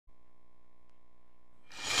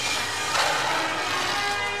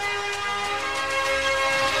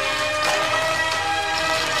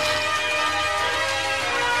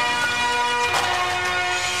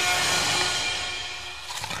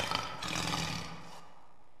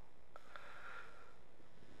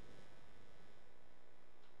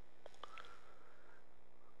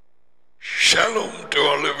Shalom to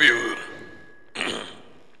all of you.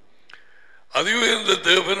 அதிவேந்த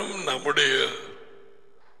தேவனும் நம்முடைய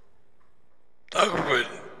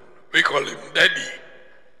தகப்பன், we call him daddy.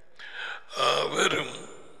 வெறும்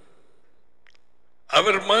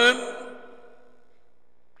அவர் மகன்,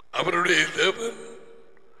 அவருடைய தேவன்,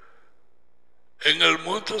 எங்கள்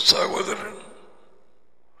மூத்த சகோதரன்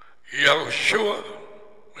யெகோவா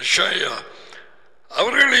மெஷியா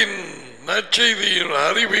அவர்களின் நற்செய்தியின்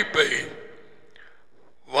அறிவிப்பை,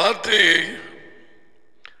 வார்த்தையை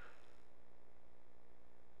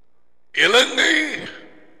இலங்கை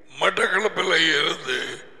மட்டக்களப்பில் இருந்து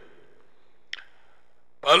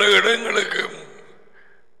பல இடங்களுக்கு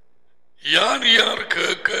யார் யார்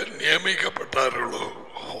கேட்க நியமிக்கப்பட்டார்களோ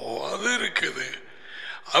அது இருக்குது.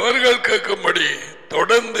 அவர்கள் கேட்கும்படி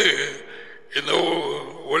தொடர்ந்து இந்த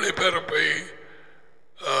ஒளிபரப்பை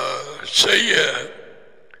செய்ய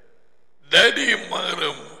டேடியும்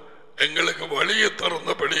மகனும் எங்களுக்கு வழியை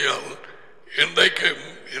திறந்தபடியால் இன்றைக்கும்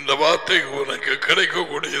இந்த வார்த்தை உனக்கு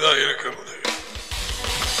கிடைக்கக்கூடியதாக இருக்கிறது.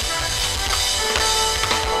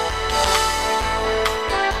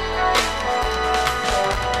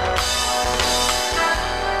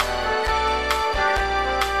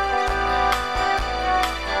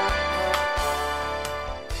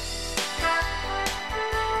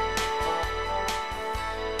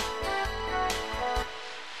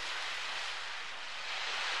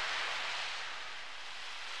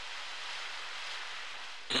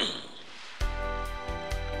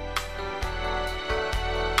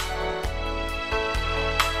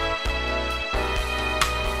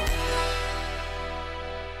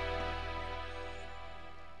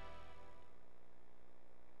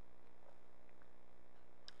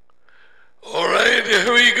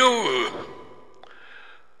 Here we go.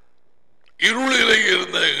 இருளிலே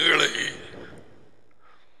இருந்த எங்களை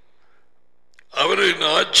அவரின்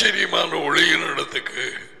ஆச்சரியமான ஒளியின் இடத்துக்கு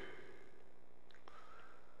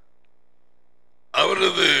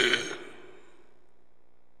அவரது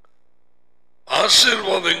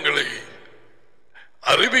ஆசீர்வாதங்களை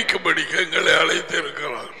அறிவிக்கும்படி எங்களை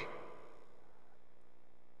அழைத்திருக்கிறார்.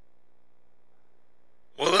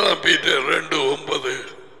 1 Peter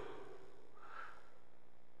 2:9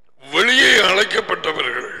 வெளியே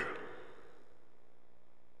அழைக்கப்பட்டவர்கள்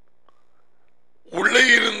உள்ளே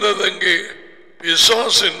இருந்ததங்கே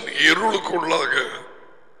பிசாசின் இருளுக்குள்ளாக,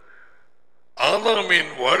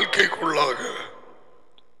 ஆதாமின் வாழ்க்கைக்குள்ளாக,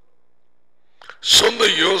 சொந்த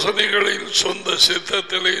யோசனைகளில், சொந்த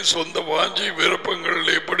சித்தத்திலே, சொந்த வாஞ்சி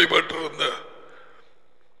விருப்பங்களில் எப்படிப்பட்டிருந்த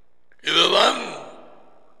இதுதான்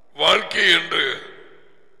வாழ்க்கை என்று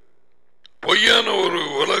பொய்யான ஒரு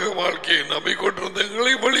உலக வாழ்க்கையை நம்பிக்கொண்டிருந்த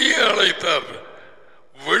எங்களை வெளியே அழைத்தார்.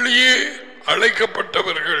 வெளியே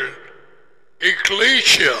அழைக்கப்பட்டவர்கள்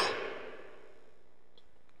எக்லேசியா.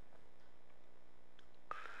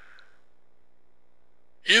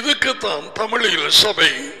 இதுக்குத்தான் தமிழில்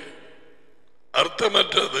சபை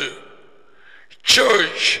அர்த்தமற்றது.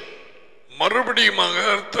 சர்ச் மறுபடியும்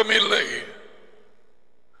அர்த்தமில்லை.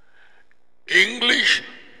 இங்கிலீஷ்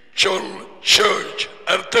சொல் சர்ச்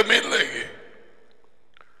அர்த்தமில்லை.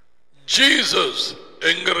 ஜீசஸ்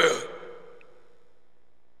என்கிற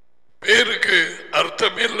பேருக்கு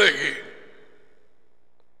அர்த்தமில்லை.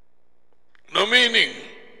 No meaning.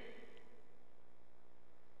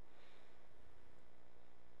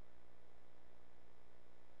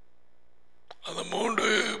 அந்த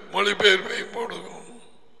 3 மொழிபெயர்ப்பை போடுவோம்.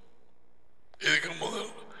 இதுக்கு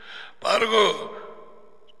முதல் பாருங்க,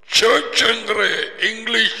 சர்ச் என்கிற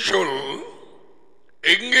இங்கிலீஷ் சொல்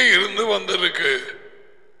எங்கே இருந்து வந்திருக்கு?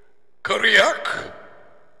 கொரியாக்,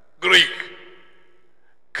 கிரீக்,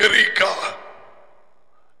 கிரீக்கா,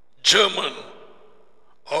 ஜெர்மன்,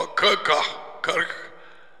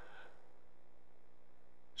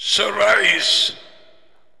 சரைஸ்,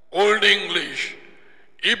 ஓல்ட் இங்கிலீஷ்.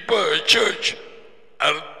 இப்ப சர்ச்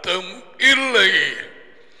அர்த்தம் இல்லை.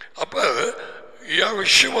 அப்ப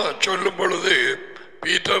யெகோவா சொல்லும் பொழுது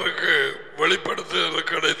பீட்டருக்கு வெளிப்படுத்துதல்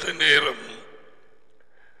கிடைத்த நேரம்,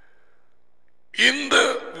 இந்த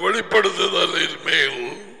வெளிப்படுத்துதலின் மேல்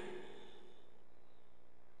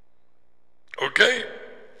okay,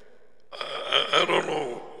 I don't know,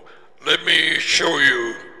 let me show you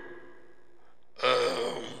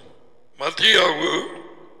மத்தியாவு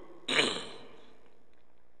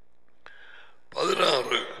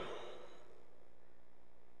 16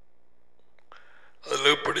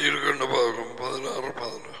 அதில் எப்படி இருக்குன்னு பார்க்கும்.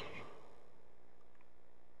 16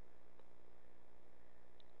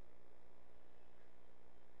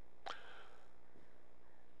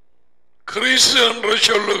 கிறிஸ்து என்ற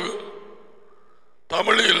சொல்லு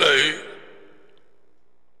தமிழில்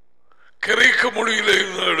கிரேக்க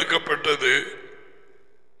மொழியிலிருந்து எடுக்கப்பட்டது.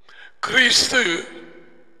 கிறிஸ்து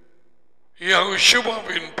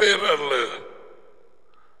யெகோவாவின் பெயர் அல்ல.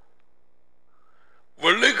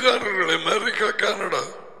 வெள்ளைக்காரர்கள் America, Canada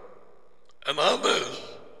and others,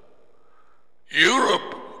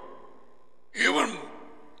 Europe, even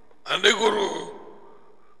அன்றைக்கு ஒரு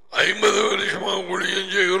 50 வருஷமா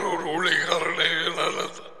ஊழியம் செய்கிற ஒரு ஊழியக்காரனை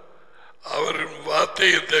அவரின்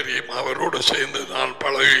வார்த்தையை தெரியும். அவரோடு சேர்ந்து நான்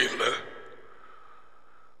பழகையில்லை.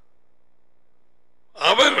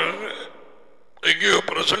 அவர் எங்கேயோ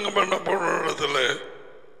பிரசங்கம் பண்ண போன இடத்துல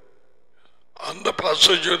அந்த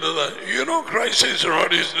பாஸ்டர் சொன்னதான், you know Christ is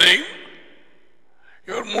not his name.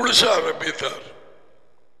 இவர் முழுசா ஆரம்பித்தார்.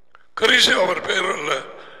 கிறிஸ்து அவர் பேர் அல்ல.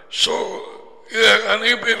 சோ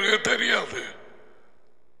அநேக பேருக்கு தெரியாது.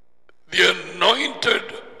 The anointed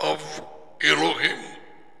of Elohim,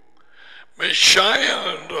 மெஷாயா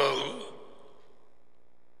என்றால்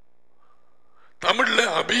தமிழ்ல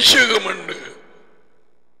அபிஷேகம் என்று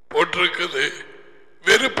போட்டிருக்குது.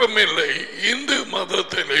 விருப்பமில்லை. இந்து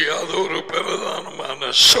மதத்திலே அது ஒரு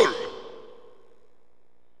பிரதானமான சொல்.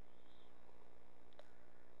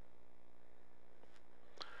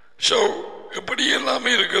 சோ இப்படி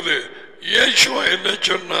எல்லாமே இருக்குது. இயேசுவா என்ன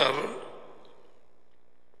சொன்னார்?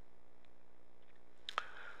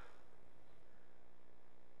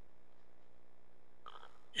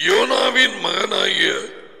 யோனாவின் மகனாகிய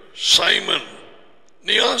சைமன்,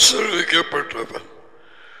 நீ ஆசீர்வதிக்கப்பட்டவன்,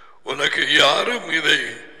 உனக்கு யாரும் இதை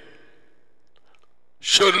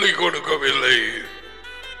சொல்லிக் கொடுக்கவில்லை.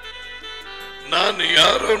 நான்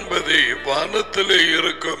யார் என்பதை வானத்திலே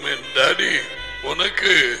இருக்கும் என் டாடி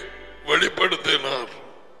உனக்கு வெளிப்படுத்தினார்.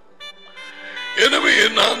 எனவே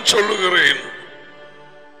நான் சொல்லுகிறேன்,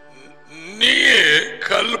 நீயே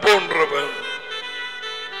கல் போன்றவன்.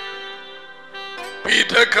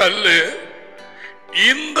 பீட்ட கல்லு,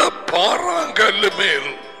 இந்த பாறாங்கல்லு மேல்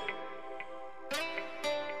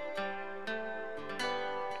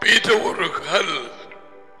பீட்ட ஒரு கல்,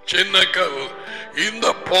 சின்ன கல், இந்த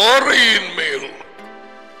பாறையின் மேல்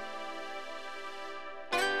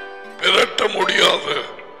பிரட்ட முடியாத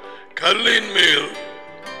கல்லின் மேல்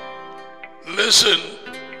லிசன்,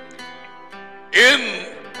 என்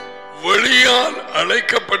வெளியால்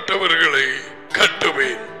அழைக்கப்பட்டவர்களை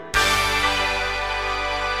கட்டுவேன்.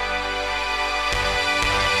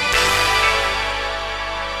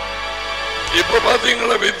 இப்ப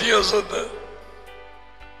பாத்தீங்களா வித்தியாசத்தை?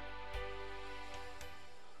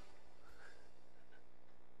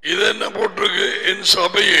 இது என்ன போட்டிருக்கு? என்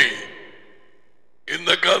சபையை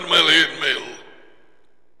இந்த கர்மலையின் மேல்.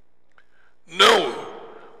 நோ,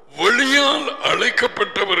 வெளியால்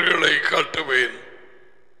அழைக்கப்பட்டவர்களை காட்டுவேன்.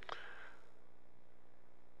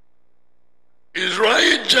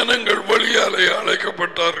 இஸ்ராயேல் ஜனங்கள் வெளியாலே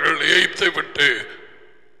அழைக்கப்பட்டார்கள். எகிப்தை விட்டு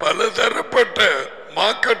பலதரப்பட்ட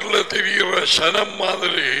மார்க்கெட்ல தெரிகிற சனம்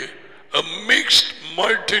மாதிரி a mixed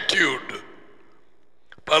multitude,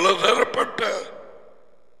 பலதரப்பட்ட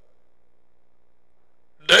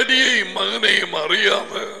டடியை மகனையும்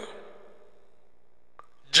அறியாத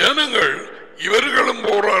ஜனங்கள் இவர்களும்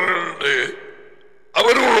போறார்கள் என்று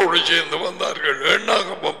அவர்களோடு சேர்ந்து வந்தார்கள்.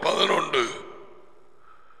 எண்ணாகமம் 11.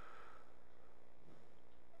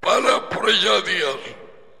 பல புறஜாதியார்.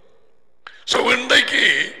 இன்றைக்கு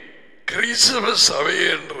கிறிஸ்தவ சபை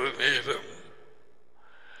என்ற நேரம்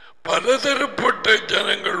பலதரப்பட்ட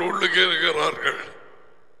ஜனங்கள் உள்ளுக்கு இருக்கிறார்கள்.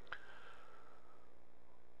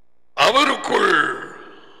 அவருக்குள்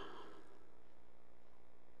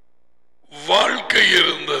வாழ்க்கை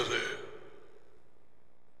இருந்தது.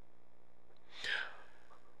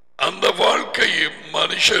 அந்த வாழ்க்கை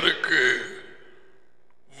மனுஷருக்கு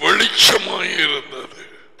வெளிச்சமாய் இருந்தது.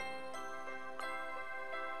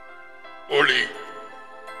 ஒளி.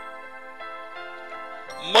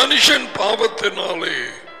 மனுஷன் பாவத்தினாலே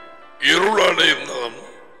இருளடைந்தான்.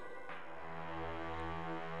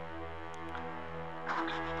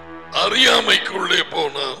 அறியாமைக்குள்ளே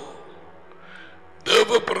போனான்.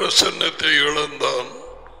 தேவ பிரசன்னத்தை இழந்தான்.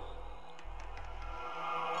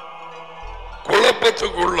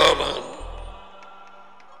 குழப்பத்துக்குள்ளானான்.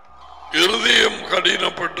 இருதயம்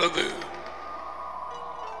கடினப்பட்டது.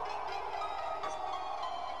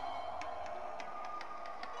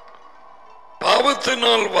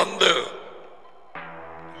 பாவத்தினால் வந்த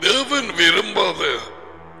தேவன் விரும்பாத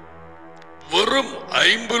வெறும்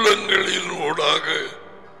ஐம்புலன்களின் ஊடாக,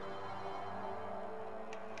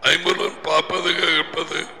 ஐம்புலன் பார்ப்பது,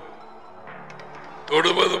 கேட்பது,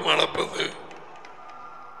 தொடுவது, மணப்பது,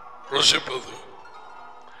 ருசிப்பது,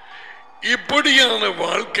 இப்படியான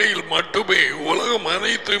வாழ்க்கையில் மட்டுமே உலகம்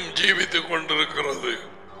அனைத்தும் ஜீவித்துக் கொண்டிருக்கிறது.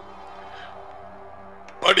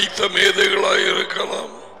 படித்த மேதைகளாய்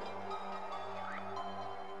இருக்கலாம்,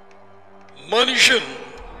 மனுஷன்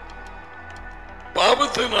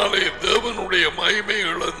பாவத்தினாலே தேவனுடைய மகிமை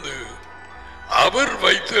இழந்து அவர்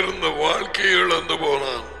வைத்திருந்த வாழ்க்கையை இழந்து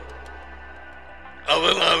போனான்.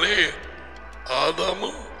 அதனாலே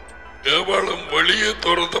ஆதாமும் ஏவாளும் வெளியே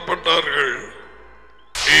துரத்தப்பட்டார்கள்.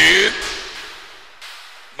 ஏன்?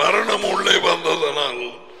 மரணம் உள்ளே வந்ததனால்.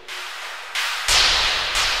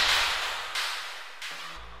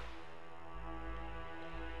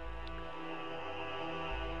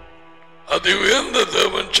 அது உயர்ந்த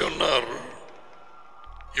தேவன் சொன்னார்,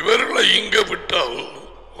 இவர்களை இங்க விட்டால்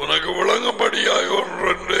உனக்கு விளங்கும்படியாய்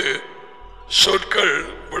ஒன்று சொற்கள்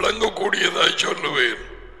விளங்கக்கூடியதாய் சொல்லுவேன்.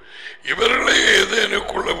 இவர்களை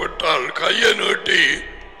ஏதேனுக்குள்ள விட்டால் கையை நீட்டி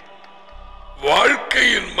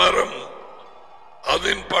வாழ்க்கையின் மரம்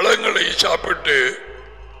அதன் பழங்களை சாப்பிட்டு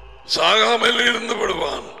சாகாமல் இருந்து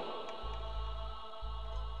விடுவான்.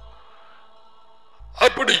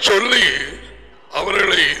 அப்படி சொல்லி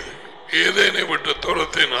அவர்களை ஏதேனை விட்டு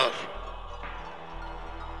துரத்தினார்.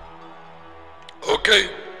 ஓகே,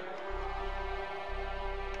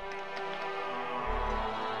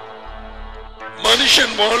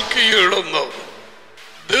 மனுஷன் வாழ்க்கையை இழந்தான்,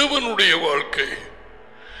 தேவனுடைய வாழ்க்கை.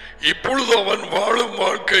 இப்பொழுது அவன் வாழும்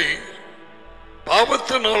வாழ்க்கை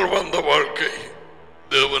பாவத்தினால் வந்த வாழ்க்கை,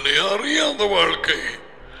 தேவனை அறியாத வாழ்க்கை,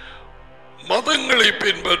 மதங்களை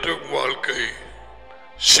பின்பற்றும் வாழ்க்கை,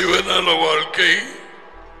 சிவநல வாழ்க்கை,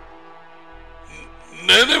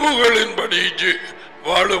 நினைவுகளின்படி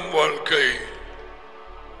வாழும் வாழ்க்கை,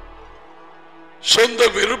 சொந்த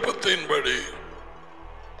விருப்பத்தின்படி,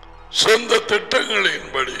 சொந்த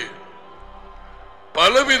திட்டங்களின்படி,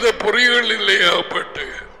 பலவித பொறிகளிலே அகப்பட்டு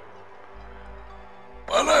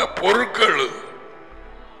பல பொருட்கள்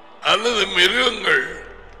அல்லது மிருகங்கள்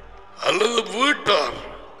அல்லது வீட்டார்,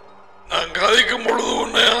 நான் கதைக்கும் பொழுது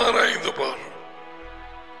உன்னை ஆராய்ந்து பார்,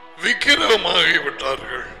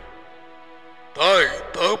 விக்கிரமாகிவிட்டார்கள். தாய்,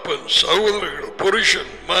 தகப்பன், சகோதரர்கள்,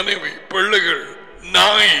 புருஷன், மனைவி, பிள்ளைகள்,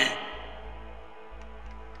 நாய்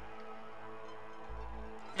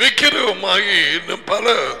விக்கிரமாகி இன்னும்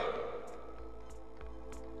பல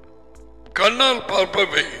கண்ணால்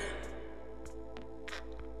பார்ப்பவை,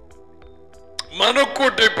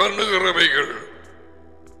 மனக்கோட்டை பண்ணுகிறவைகள்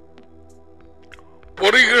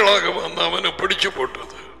பொறிகளாக வந்து அவனை பிடிச்சு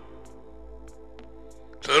போட்டது.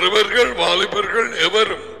 சிறுவர்கள், வாலிபர்கள்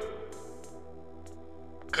எவரும்,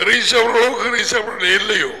 கிறிஸ்தவர்களோ கிறிஸ்தவர்கள்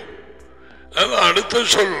இல்லையோ, அடுத்த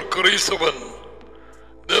சொல் கிறிஸ்தவன்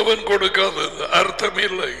தேவன் கொடுக்காதது அர்த்தம்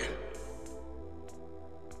இல்லை,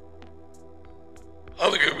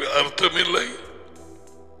 அதுக்கு அர்த்தம் இல்லை.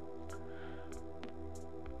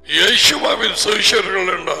 இயேசுவாவின் சீஷர்கள்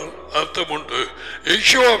என்றால் அர்த்தம் உண்டு.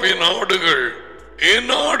 இயேசுவாவின் ஆடுகள்,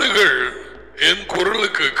 என் ஆடுகள் என்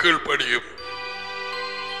குரலுக்கு கீழ்ப்படியும்,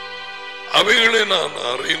 அவைகளை நான்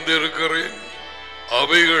அறிந்திருக்கிறேன்,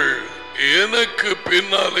 அவைகள் எனக்கு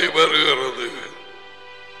பின்னாலே வருகிறது.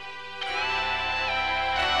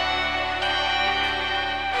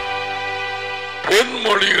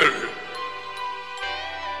 பொன்மொழிகள்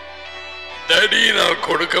டேடியினால்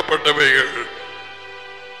கொடுக்கப்பட்டவைகள்.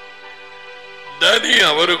 டேடி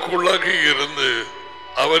அவருக்குள்ளாக இருந்து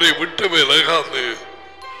அவரை விட்டு விலகாது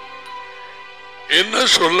என்ன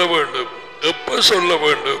சொல்ல வேண்டும், எப்ப சொல்ல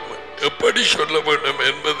வேண்டும், எப்படி சொல்ல வேண்டும்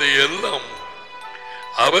என்பதை எல்லாம்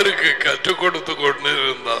அவருக்கு கற்றுக் கொடுத்து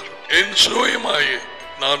கொண்டிருந்தார். என் சுயமாய்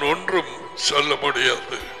நான் ஒன்றும் சொல்ல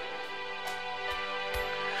முடியாது.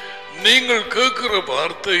 நீங்கள் கேட்கிற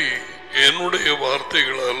வார்த்தை என்னுடைய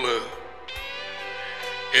வார்த்தைகள் அல்ல,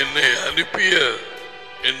 என்னை அனுப்பிய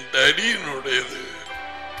என் டேடியினுடையது.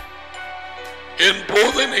 என்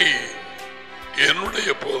போதனை என்னுடைய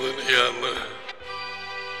போதனை அல்ல.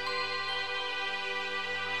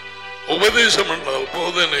 உபதேசம் என்றால்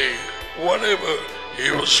போதனை. Whatever he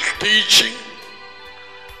was teaching,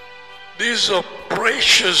 these are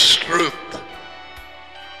precious truth.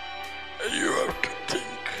 You have to think.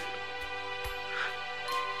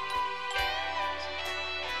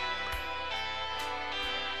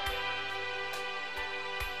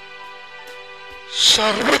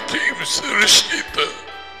 சர்வத்தையும் சிருஷ்டித்த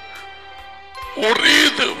ஒரே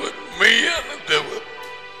தேவன், மெய்யான தேவன்,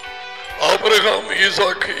 ஆபிரகாம்,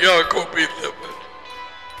 ஈசாக்கு, யாக்கோபு தேவன்,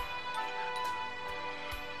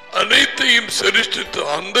 அனைத்தையும் சிருஷ்டித்து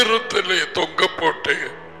அந்தரத்திலே தொங்க போட்டு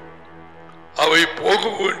அவை போக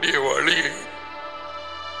வேண்டிய வழியை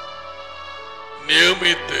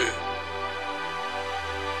நியமித்து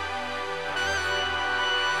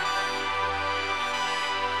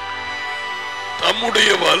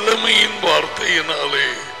தம்முடைய வல்லமையின் வார்த்தையினாலே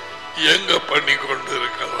இயங்க பண்ணி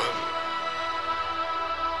கொண்டிருக்கிறார்.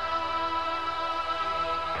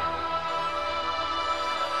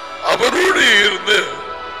 அவரோடு அவரோடு இருந்து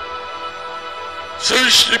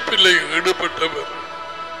சிருஷ்டிப்பிலே ஈடுபட்டவர்.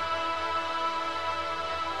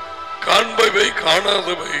 காண்பவை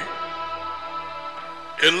காணாதவை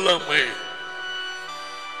எல்லாமே.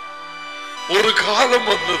 ஒரு காலம்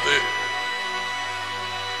வந்தது,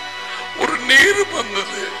 ஒரு நேரம்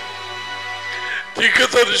வந்தது,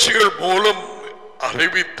 தீர்க்கதரிசிகள் மூலம்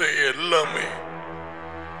அறிவித்த எல்லாமே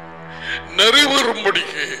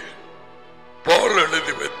நிறைவேறும்படிக்கு பவுல்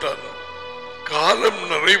எழுதி வைத்தான். காலம்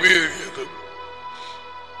நிறைவேறியது.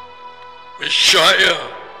 மெஷாயா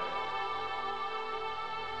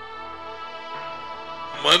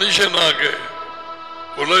மனுஷனாக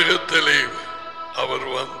உலகத்திலே அவர்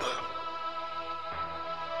வந்தார்.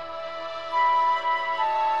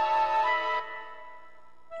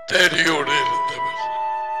 தேரியோடு இருந்தவர்.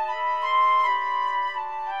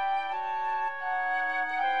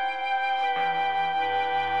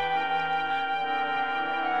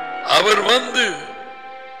 அவர் வந்து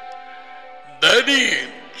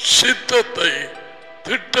டடியின் சித்தத்தை,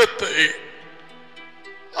 திட்டத்தை,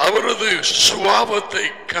 அவரது சுபாவத்தை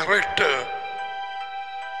கரெக்ட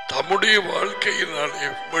தம்முடைய வாழ்க்கையினாலே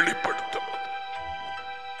வெளிப்படுத்த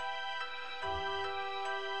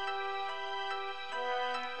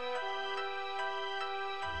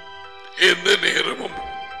எந்த நேரமும்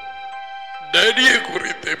டடியை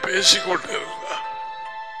குறித்து பேசிக்கொண்டிருந்தார்.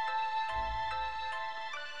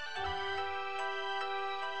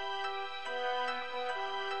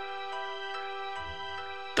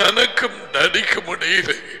 தனக்கும் நடிக்கும்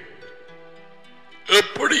இடையிலே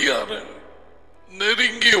எப்படியான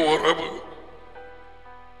நெருங்கிய உறவு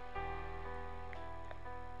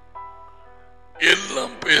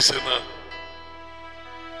எல்லாம் பேசினார்.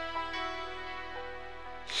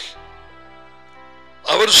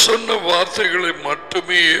 அவர் சொன்ன வார்த்தைகளை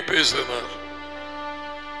மட்டுமே பேசினார்.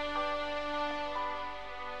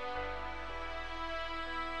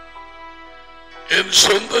 என்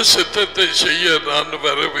சொந்த சித்தத்தை செய்ய நான்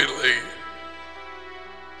வரவில்லை,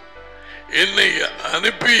 என்னை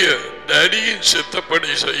அனுப்பிய டேடியின்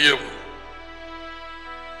சித்தப்படி செய்யவும்.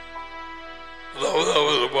 அதாவது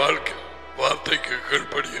அவர் வார்த்தைக்கு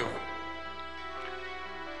கீழ்ப்படியவும்,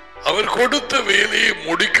 அவர் கொடுத்த வேலையை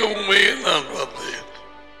முடிக்கவுமே நான் வந்தேன்.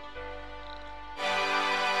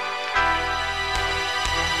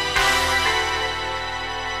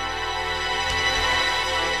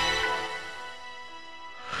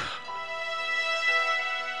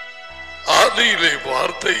 ஆதியிலே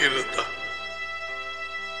வார்த்தை இருந்தார்,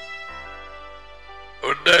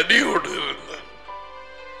 டடியோடு இருந்தார்.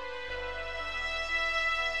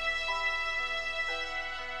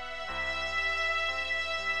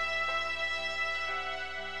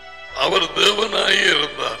 அவர் தேவனாய்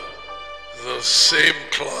இருந்தார். The same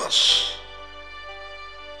class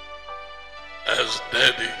as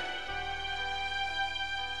daddy.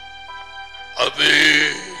 அதே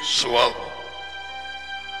சுவாபம்.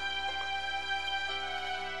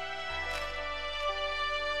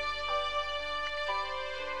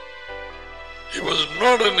 He was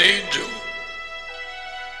not an angel.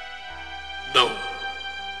 No.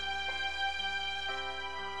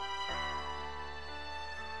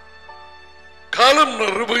 காலம்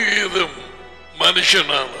நிர்வகியதும்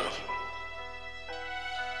மனுஷனானார்.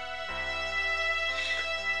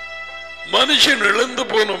 மனுஷன் இழந்து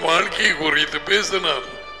போன வாழ்க்கையை குறித்து பேசினார்.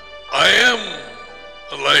 I am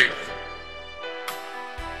alive.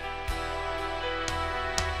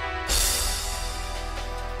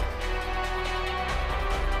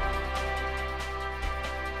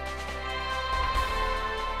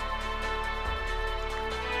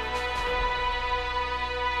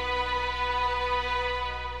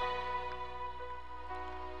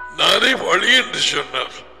 நானே வழி என்று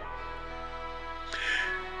சொன்னார்.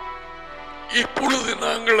 இப்பொழுது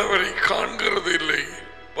நாங்கள் அவரை காண்கிறது இல்லை.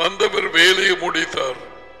 வந்தவர் வேலையை முடித்தார்.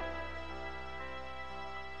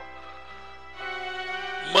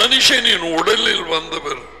 மனுஷனின் உடலில்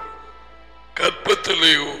வந்தவர்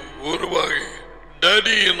கற்பத்திலே உருவாகி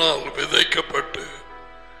டடியினால் விதைக்கப்பட்டு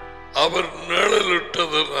அவர்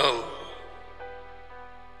நிழலிட்டதனால்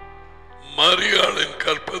மரியாளின்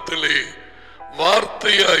கற்பத்திலே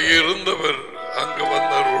வார்த்தையாய் இருந்தவர் அங்கு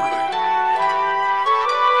வந்தார்.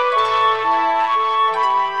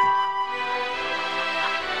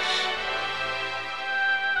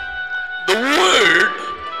 The word,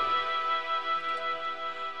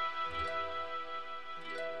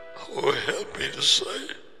 oh help me to say,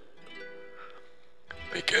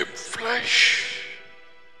 became flesh.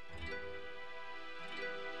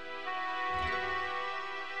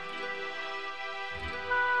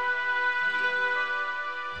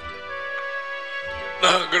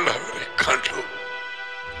 நாங்கள் அவரை கண்டோம்.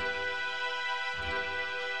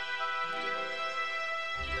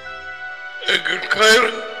 எங்கள்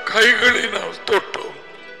கைகளினால் தொட்டோம்.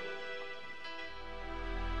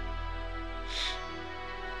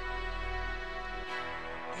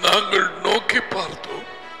 நாங்கள் நோக்கி பார்த்தோம்.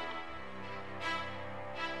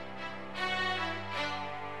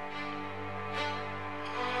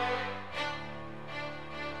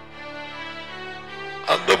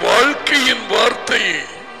 அந்த வாழ்க்கையின் வார்த்தை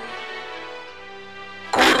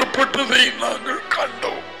கூறப்பட்டதை நாங்கள்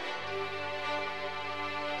கண்டோம்.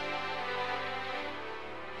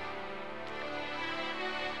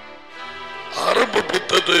 ஆரம்ப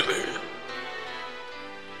புத்தகத்தில்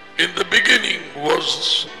in the beginning was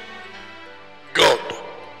God.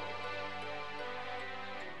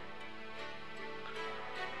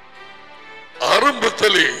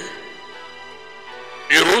 ஆரம்பத்திலே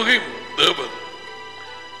எலோஹிம் தேவன்.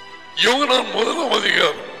 யோவான் முதலாம்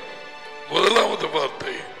அதிகாரம் முதலாவது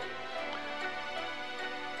வார்த்தை,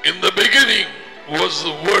 in the beginning was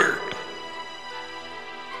the word.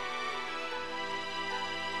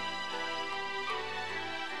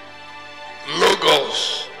 Logos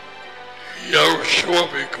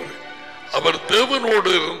Jehovah, அவர் தேவனோடு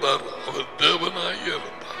இருந்தார், அவர் தேவனாய்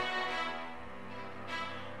இருந்தார்.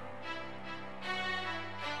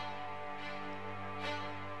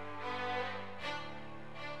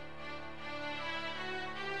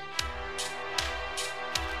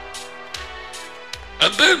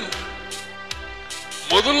 And then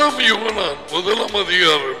முதலாம் யோவான் முதலாம்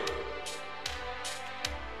அதிகாரம்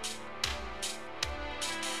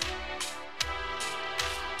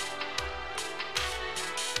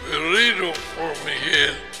read it for me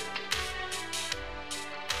here.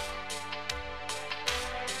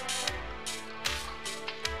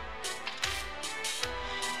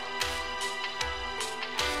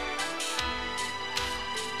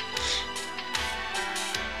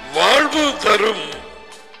 வாழ்வு தரும்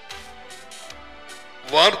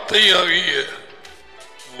வார்த்தையாகிய,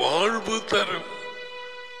 வாழ்வு தரும்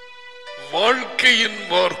வாழ்க்கையின்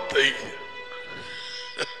வார்த்தை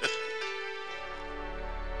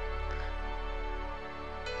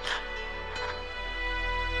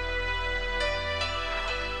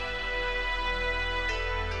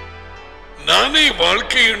நானே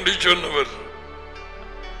வாழ்க்கை என்று சொன்னவர்.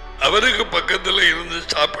 அவருக்கு பக்கத்தில் இருந்து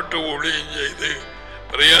சாப்பிட்டு ஊழியம் செய்து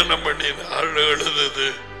பிரயாணம் பண்ணி நாள் எழுதுது.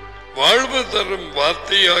 வாழ்வு தரும்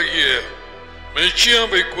வார்த்தையாகிய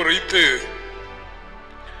மெசியாவை குறித்து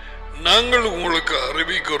நாங்கள் உங்களுக்கு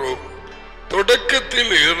அறிவிக்கிறோம்.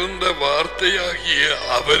 தொடக்கத்தில் இருந்த வார்த்தையாகிய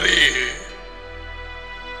அவரே.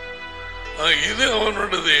 இது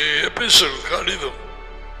அவனுடைய எபிசோட் கடிதம்.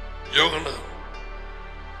 யோகனான்,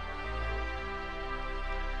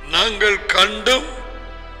 நாங்கள் கண்டும்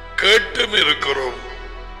கேட்டும் இருக்கிறோம்.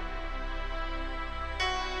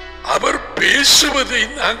 அவர் பேசுவதை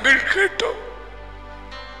நாங்கள் கேட்டோம்.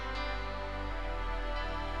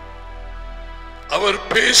 அவர்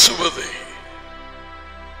பேசுவதை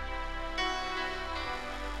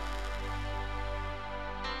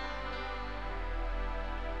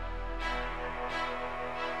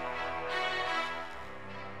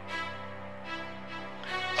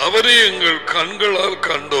அவரை எங்கள் கண்களால்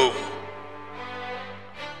கண்டோம்,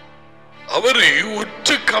 அவரை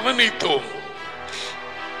உற்று கவனித்தோம்.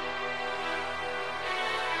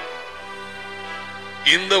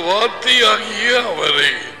 இந்த வார்த்தையாகிய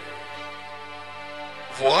அவரை,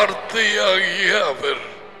 வார்த்தையாகிய அவர்,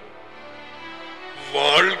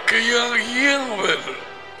 வாழ்க்கையாகிய அவர்,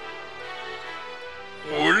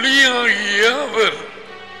 ஒளியாகிய அவர்,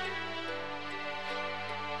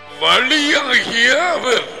 வழியாகிய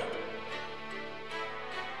அவர்,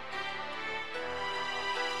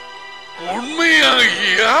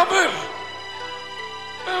 உண்மையாகிய அவர்.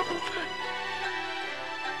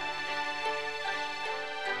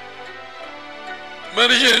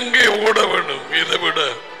 மனுஷன் எங்கே ஓட வேண்டும்? இதை விட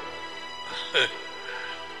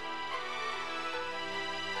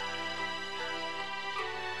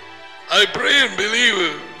I pray and believe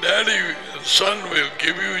Daddy and Son will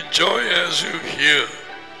give you joy as you hear.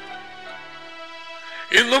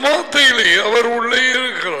 இந்த வார்த்தையிலே அவர் உள்ளே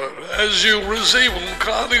இருக்கிறார். As you receive, உன்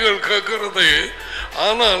காதுகள் கேட்கிறது.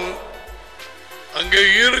 ஆனால் அங்கே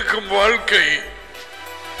இருக்கும் வாழ்க்கை,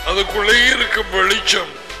 அதுக்குள்ளே இருக்கும்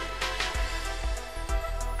வெளிச்சம்,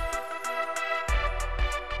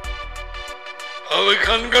 அது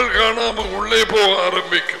கண்கள் காணாம உள்ளே போக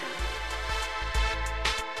ஆரம்பிக்கும்.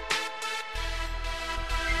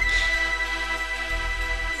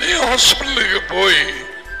 நீ ஹாஸ்பிட்டலுக்கு போய்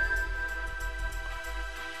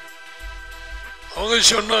அவங்க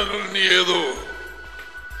சொன்னாங்க நீ ஏதோ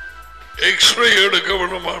எக்ஸ்ரே எடுக்க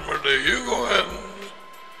வேணுமா? You go and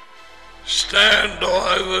stand,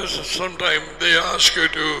 or sometime they ask you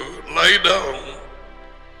to lie down,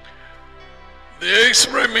 the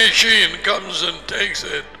X-ray machine comes and takes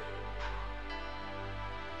it.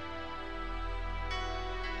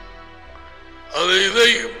 அது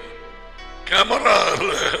இதை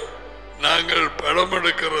கேமராவில் நாங்கள் படம்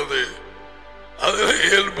எடுக்கிறது, அதில்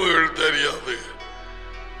இயல்புகள் தெரியாது.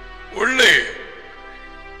 உள்ளே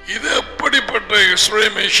இது எப்படிப்பட்ட எக்ஸ்ரே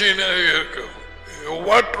மெஷினாக இருக்கும்?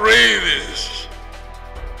 What ray this?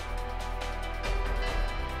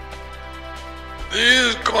 This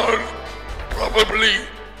is called probably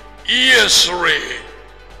ES ray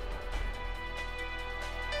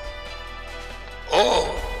or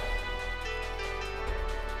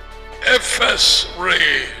FS ray,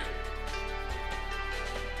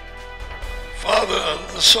 Father and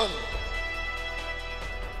the Son.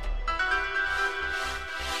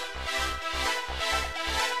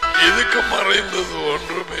 இதுக்கு மறைந்தது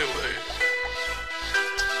ஒன்றுமே இல்லை.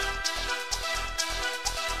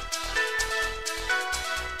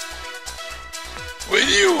 When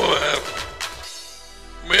you are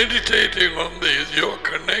meditating on this, you are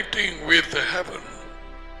connecting with heaven.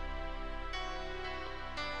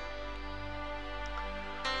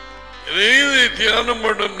 இதை தியானம்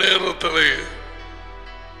பண்ணும் நேரத்தில்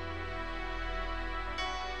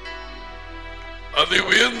அதை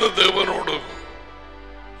உயர்ந்த தேவனோடும்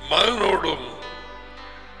மகனோடும்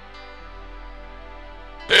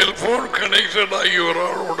டெலிபோன் கனெக்டட் ஆகி ஒரு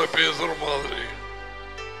ஆளோட பேசுற மாதிரி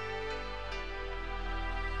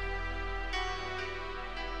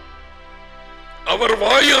அவர்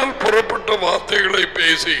வாயால் புறப்பட்ட வார்த்தைகளை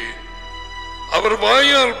பேசி, அவர்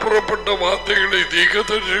வாயால் புறப்பட்ட வார்த்தைகளை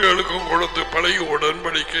தீர்க்கதரிசிகளுக்கும் கொடுத்து பழைய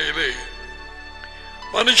உடன்படிக்கையிலே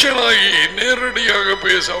மனுஷனாகி நேரடியாக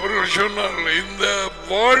பேச அவர்கள் சொன்னார்கள், இந்த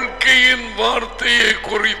வாழ்க்கையின் வார்த்தையை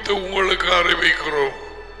குறித்து உங்களுக்கு அறிவிக்கிறோம்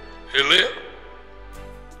இல்லையா?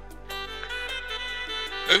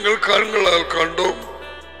 எங்கள் கண்களால் கண்டோம்,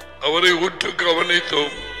 அவரை உற்று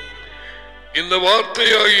கவனித்தோம், இந்த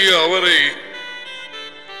வார்த்தையாகிய அவரை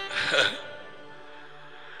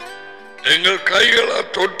எங்கள்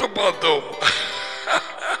கைகளால் தொட்டு பார்த்தோம்.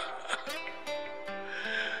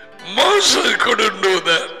 Moses couldn't do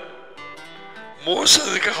that.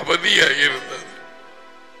 மோசேக்கு அவதியாக இருந்தது.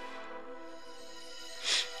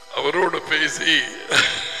 அவரோடு பேசி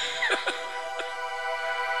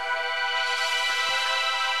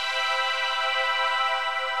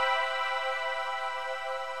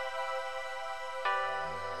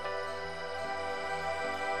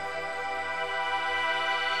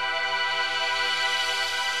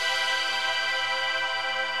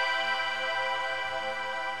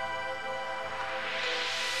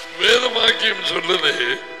வேதமாக்கியம் சொல்லுது,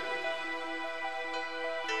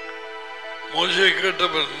 மோசே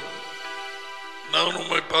கேட்டவன் நான்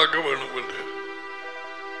உம்மை பார்க்க வேண்டும் என்று.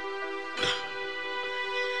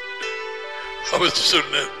 அவர்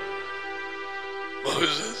சொன்னார்,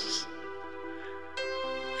 மோசஸ்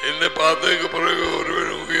என்னை பார்த்ததுக்கு பிறகு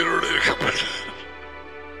ஒருவன் உயிரோடு இருக்கப்பட்டார்.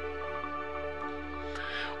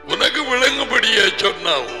 உனக்கு விளங்கும்படியா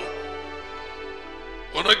சொன்னால்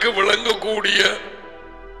உனக்கு விளங்கக்கூடிய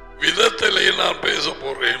விதத்திலே நான் பேச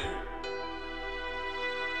போறேன்.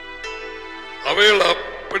 அவைகள்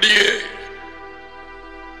அப்படியே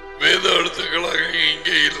வேத எழுத்துக்களாக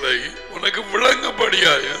இங்கே இல்லை, உனக்கு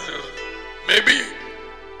விளங்கும்படியா. Maybe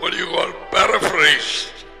what you call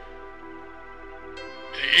paraphrased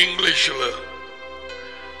இங்கிலீஷ்ல.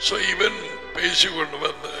 So even பேசிக்கொண்டு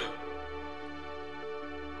வந்த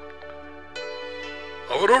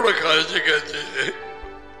அவரோட காட்சி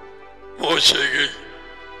மோசேக்கு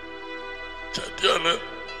சத்தியான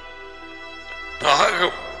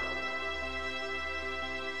தாகம்,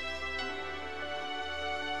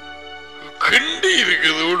 கிண்டி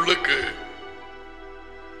இருக்குது உள்ளுக்கு.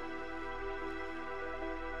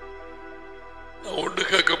 நான் ஒன்று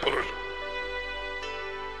கேட்க போறேன்.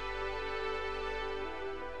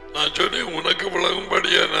 நான் சொன்னேன் உனக்கு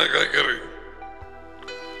விளங்கும்படியா நான் கேட்கிறேன்.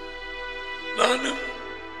 நானும்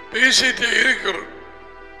பேசிட்டே இருக்கிறேன்,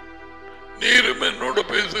 நீரும் என்னோட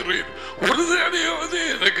பேசுறீர். ஒரு தடையாவது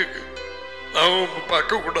எனக்கு நான்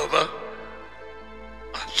பார்க்க கூடாதா?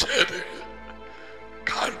 சரி,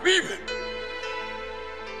 காண்பி,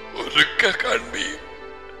 ஒருக்க காண்பி,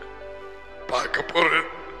 பார்க்க போறேன்.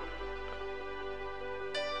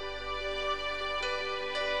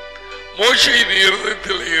 மோசேயின்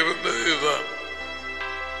இருதயத்தில் இருந்ததுதான்.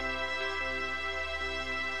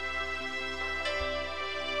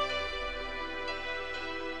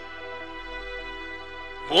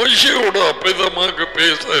 மோசேயோட அப்பிதமாக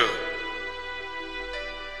பேச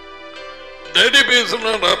டேடி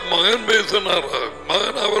பேசினாரா, மகன் பேசினாரா?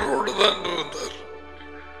 மகன் அவரோடு தான் இருந்தார்.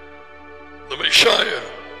 The Messiah,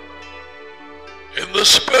 in the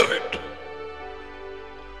spirit.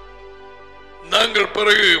 நாங்கள்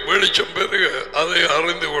பிறகு வெளிச்சம் பெருக அதை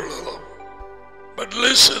அறிந்து கொள்ளலாம். But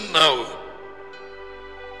listen now.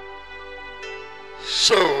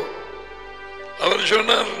 So அவர்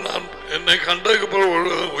சொன்னார், நான் என்னை கண்டதுக்கு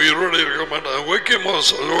பிறகு உயிரோடு இருக்க மாட்டேன். ஓகே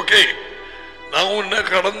மோசம், ஓகே, நான் உன்னை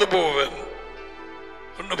கடந்து போவேன்.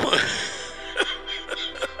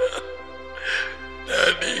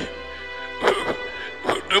 டாடி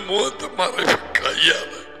உன்னை முகத்தை மறைவு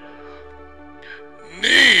கையால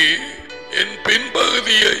நீ என்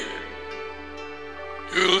பின்பகுதியை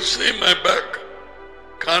you will see my back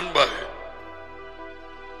காண்பாய்.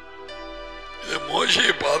 இது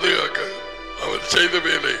மோசையை பாதுகாக்க அவர் செய்த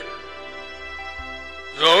வேலை.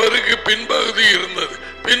 அவருக்கு பின்பகுதி இருந்தது.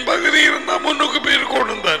 பின்பகுதி இருந்தா முன்னுக்கு பேர்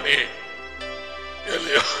கொண்டு தானே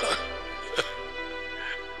இல்லையா?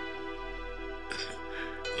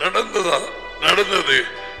 நடந்ததா? நடந்தது.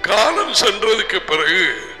 காலம் சென்றதுக்கு பிறகு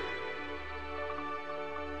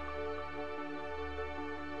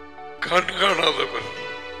கண்காணாதவர்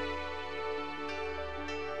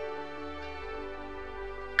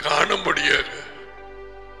காணும்படியாக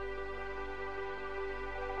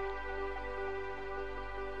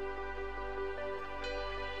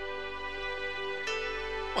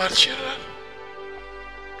மாற்றினார்.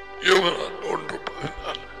 யோகனான்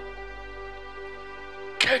 1:14.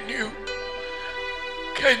 Can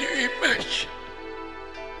you imagine?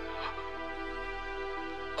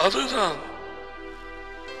 அதுதான்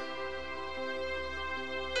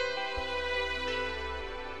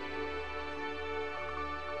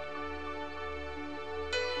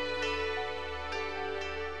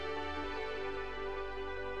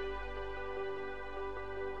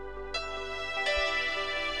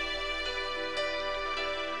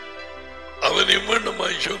அவன்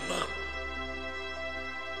இம்மண்ணுமாய் சொன்னான்,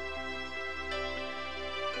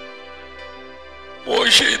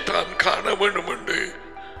 மோசே தான் காண வேண்டும் என்று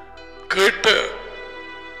கேட்ட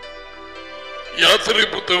யாத்திரை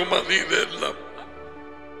புத்தகம் அது இதெல்லாம்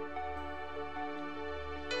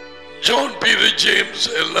ஜான் பீட்டர் ஜேம்ஸ்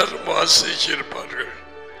எல்லாரும் வாசிச்சிருப்பார்கள்.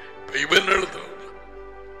 இவன் எழுத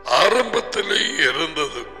ஆரம்பத்திலே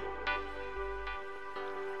இருந்தது,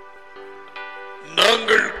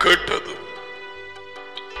 நாங்கள் கேட்டதும்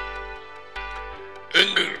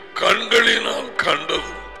எங்கள் கண்களினால்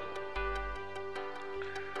கண்டதும்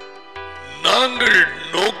நாங்கள்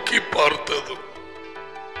நோக்கி பார்த்ததும்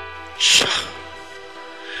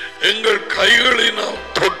எங்கள் கைகளினால்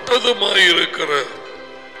தொட்டதுமாயிருக்கிற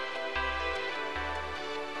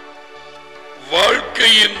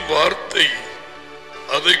வாழ்க்கையின் வார்த்தை,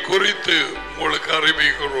 அதை குறித்து உங்களுக்கு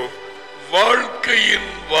அறிவிக்கிறோம்.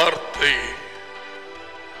 வாழ்க்கையின் வார்த்தை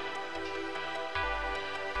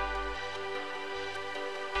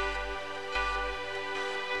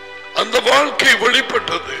அந்த வாழ்க்கை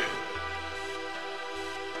வெளிப்பட்டது.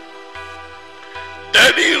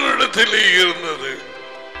 டேடியினிடத்திலே இருந்தது.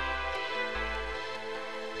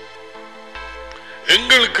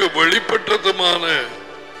 எங்களுக்கு வெளிப்பட்டதுமான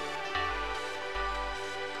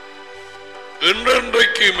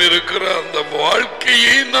என்றென்றைக்கும் இருக்கிற அந்த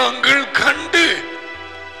வாழ்க்கையை நாங்கள் கண்டு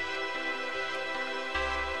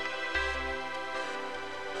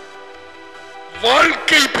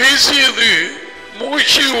வாழ்க்கை பேசியது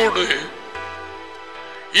மோசையோடு.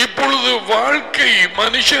 இப்பொழுது வாழ்க்கை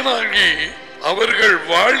மனுஷனாகி அவர்கள்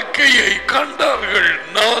வாழ்க்கையை கண்டார்கள்.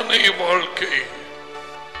 நானே வாழ்க்கை.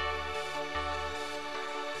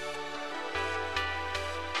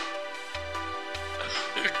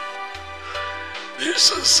 This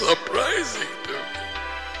is surprising to me.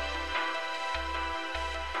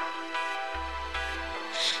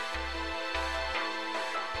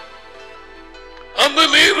 அந்த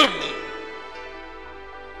நேரம்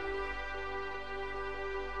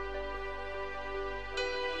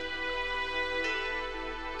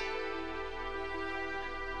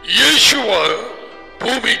இயேசுவா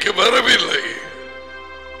பூமிக்கு வரவில்லை.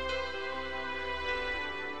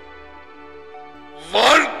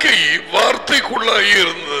 வாழ்க்கை வார்த்தைக்குள்ளாகி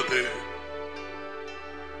இருந்தது.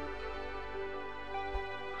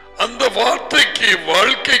 அந்த வார்த்தைக்கு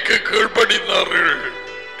வாழ்க்கைக்கு கீழ்ப்படிந்தார்கள்.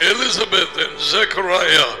 Elizabeth and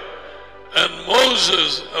Zechariah and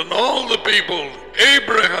Moses and all the people,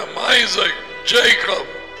 Abraham, Isaac, Jacob.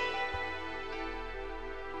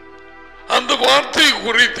 அந்த வார்த்தை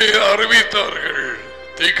குறித்து அறிவித்தார்கள்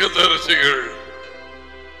தீர்க்கதரிசிகள்.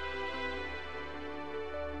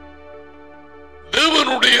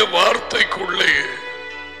 தேவனுடைய வார்த்தைக்குள்ளே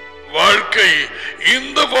வாழ்க்கை.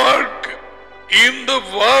 இந்த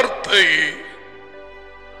வார்த்தை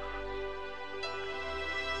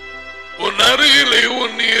உன் அருகிலே,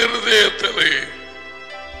 உன் இருதயத்திலே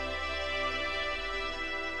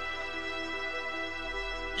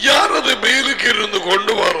யார் அது மேலுக்கு இருந்து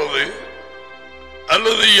கொண்டு வர்றது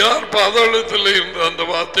அல்லது யார் பாதாளத்தில் இருந்து அந்த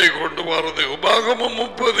வார்த்தையை கொண்டு வர்றது? உபாகமம்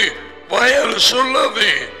 30 வாயால் சொல்லாது.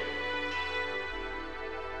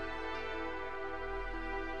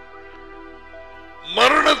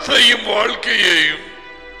 மரணத்தையும் வாழ்க்கையையும்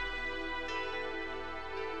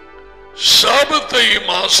சாபத்தையும்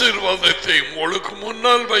ஆசீர்வாதத்தையும் உங்களுக்கு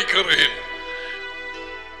முன்னால் வைக்கிறேன்.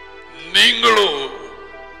 நீங்களோ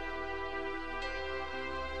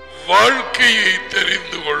வாழ்க்கையை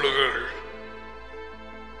தெரிந்து கொள்ளுங்கள்.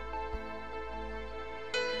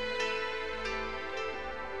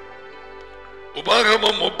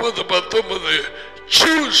 உபாகமம் 30:19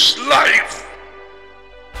 choose life.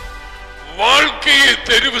 வாழ்க்கையை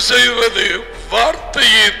தெரிவு செய்வது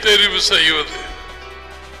வார்த்தையை தெரிவு செய்வது.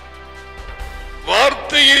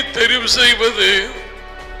 வார்த்தையை தெரிவு செய்வது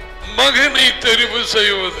மகனை தெரிவு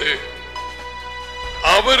செய்வது.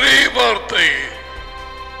 அவரே வார்த்தை.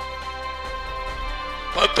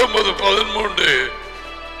 19:13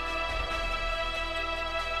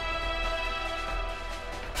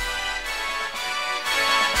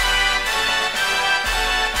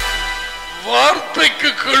 வார்த்தைக்கு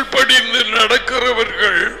கீழ்ப்படிந்து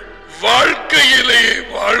நடக்கிறவர்கள் வாழ்க்கையிலே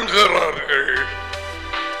வாழ்கிறார்கள்.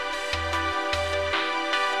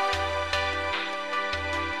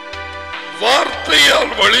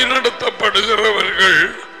 வார்த்தையால் வழிநடத்தப்படுகிறவர்கள்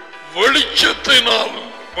வெளிச்சத்தினால்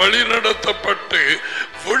வழிநடத்தப்பட்டு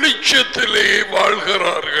வெளிச்சத்திலே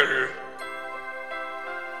வாழ்கிறார்கள்.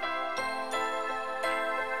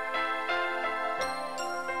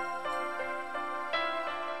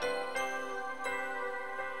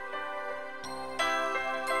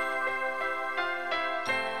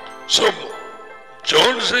 So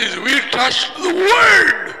John says we touched the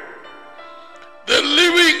word, the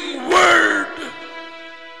living word.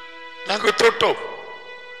 நாங்கள் தொட்டோம்,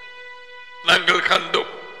 நாங்கள்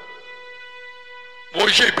கண்டோம்.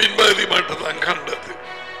 மோசே பின்பகுதி மட்டும் தான் கண்டது.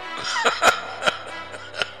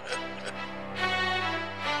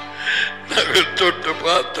 நாங்கள் தொட்டு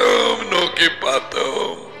பார்த்தோம், நோக்கி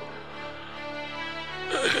பார்த்தோம்.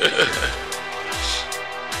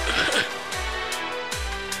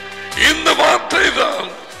 இந்த வார்த்தை தான்,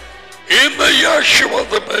 இந்த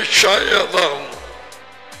யெகோவா மெஷியா தான்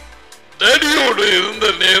டேடியோடு இருந்த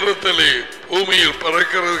நேரத்திலே பூமியில்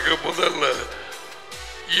பிறக்கிறதுக்கு முதல்ல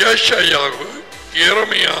யெஷயாகு,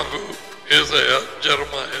 எரேமியாகு, எசையா,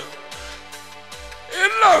 ஜெரமாயா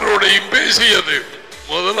எல்லாரோடையும் பேசியது.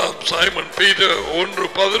 முதலாம் சைமன் பீட்டர்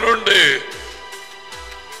 1:11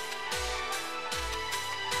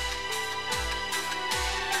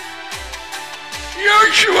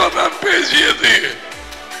 யெகோவா தான் பேசியது.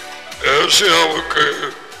 ஏசாயாவுக்கு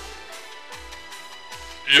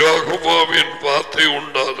யெகோவாவின் வார்த்தை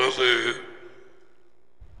உண்டானது.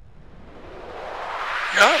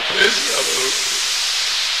 யார் பேசினார்?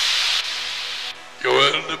 Your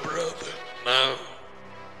elder brother, now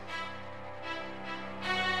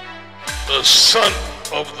the son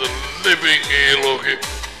of the living Elohim.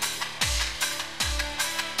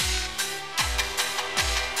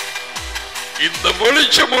 இந்த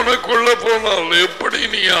வெளிச்சம் உனக்குள்ள போனால் எப்படி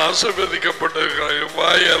நீ ஆசீர்வதிக்கப்பட்டிருக்காய்?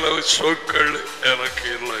 வாயால சொற்கள் எனக்கு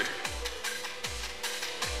இல்லை.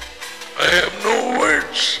 I have no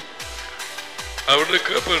words.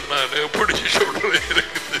 அவனுக்கு நான் எப்படி சொல்றேன்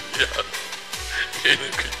எனக்கு தெரியாது.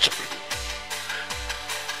 எனக்கு சொல்லு.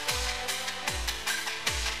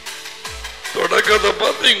 தொடக்கத்தை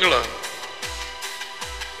பார்த்தீங்களா?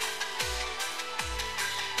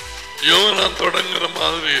 யோவான் தொடங்குற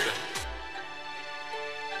மாதிரி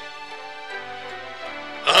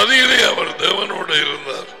அதிலே அவர் தேவனோடு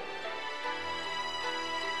இருந்தார்.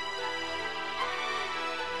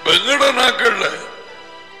 வெங்கட நாட்கள்ல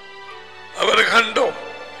அவரை கண்டோம்,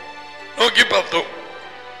 நோக்கி பார்த்தோம்,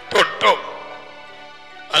 தொட்டோம்,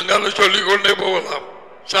 அங்கால சொல்லிக்கொண்டே போகலாம்.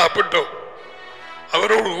 சாப்பிட்டோம்,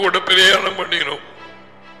 அவரோடு கூட பிரயாணம் பண்ணினோம்,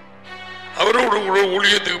 அவரோடு கூட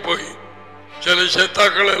ஊழியத்துக்கு போய் சில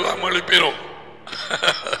செத்தாக்கள் எல்லாம் அனுப்பினோம்.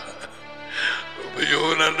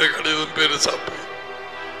 யோவான் கடிதம் பேரு சாப்பி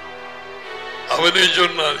அவனே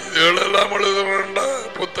சொன்னான், இதுகளெல்லாம் எழுதுறா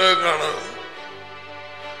புத்தகம் காணாது.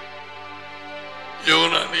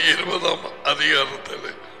 யோவான் 20ஆம் அதிகாரத்தில்.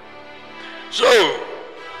 சோ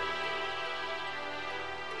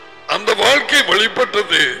அந்த வாழ்க்கை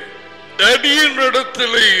வெளிப்பட்டது டேடியின்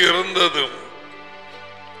இடத்திலே இருந்ததும்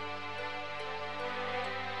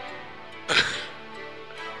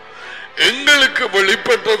எங்களுக்கு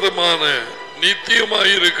வெளிப்பட்டதுமான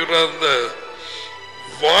நித்தியமாயிருக்கிற அந்த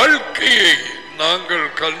வாழ்க்கையை நாங்கள்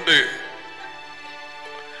கண்டு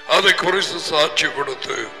அதை குறித்து சாட்சி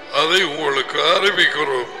கொடுத்து அதை உங்களுக்கு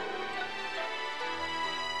அறிவிக்கிறோம்.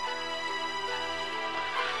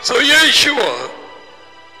 So Yeshua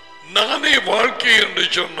நானே வாழ்க்கை என்று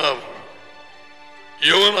சொன்னார்.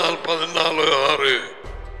 யோவான் 14:6.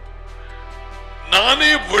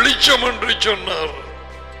 நானே வெளிச்சம் என்று சொன்னார்.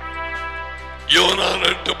 யோவான்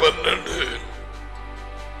 8:12.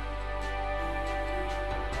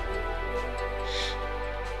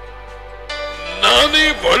 நானே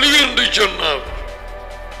வழி என்று சொன்னார்.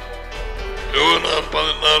 யோவான்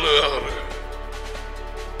 14:6.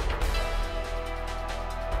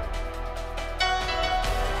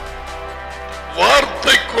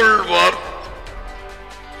 வார்த்தைக்குள்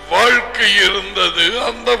வாழ்க்கை இருந்தது.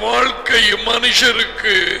 அந்த வாழ்க்கை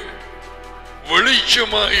மனுஷருக்கு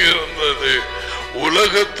வெளிச்சமாய் இருந்தது.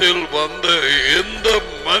 உலகத்தில் வந்த எந்த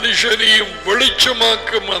மனுஷனையும்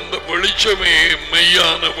வெளிச்சமாக்கும் அந்த வெளிச்சமே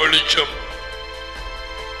மெய்யான வெளிச்சம்.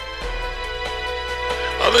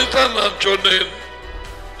 அதைத்தான் நான் சொன்னேன்.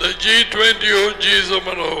 G20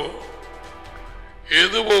 G7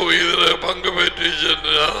 எதுவோ இதில் பங்கு பெற்று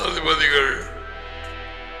சென்ற அதிபதிகள்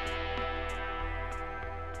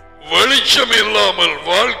வெளிச்சம் இல்லாமல்,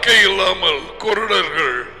 வாழ்க்கை இல்லாமல்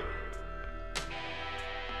குருடர்கள்.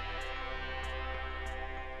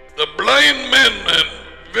 The blind men and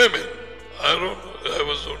women. I don't know. I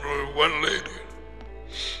was only one lady.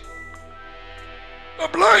 The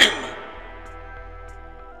blind.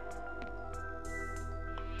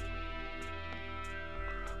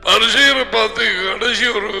 பரிசேயரை பார்த்து கடைசி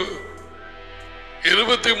ஒரு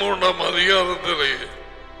 23ஆம் அதிகாரத்திலே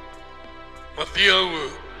மத்தியாவு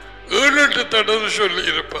 7-8 தடவை சொல்லி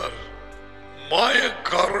இருப்பார்.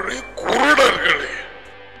 மாயக்காரரே, குருடர்களே,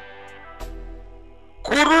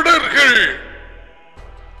 குருடர்கள்.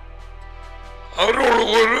 அவரோடு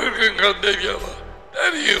ஒருவருக்கும் கண் தெரியாதா?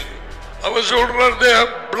 தெரியும். அவர் சொல்றார், they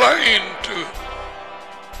are blind to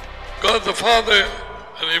God the Father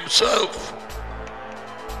and himself.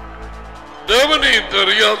 தேவனையும்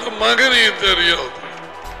தெரியாது, மகனையும் தெரியாது.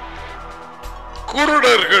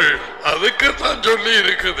 குருடர்கள். அதுக்குத்தான் சொல்லி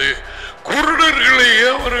இருக்குது, குருடர்களை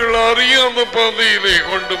அவர்கள் அறியாத பாதையிலே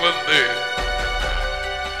கொண்டு வந்து,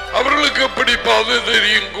 அவர்களுக்கு எப்படி பாதை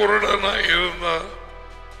தெரியும்? குருடனாய் இருந்தார்.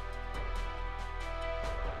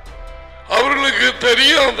 அவர்களுக்கு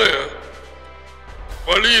தெரியாத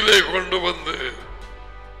வழியிலே கொண்டு வந்து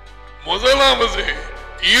முதலாவது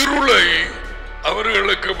இருளை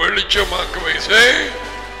அவர்களுக்கு வெளிச்சமாக்குவை.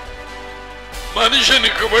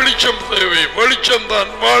 மனுஷனுக்கு வெளிச்சம் தேவை. வெளிச்சம்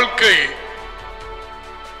தான் வாழ்க்கை.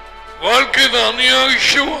 வாழ்க்கை தான்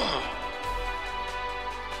யேசுவா.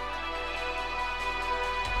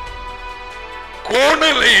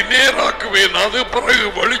 கோணலை நேராக்குவேன். அது பிறகு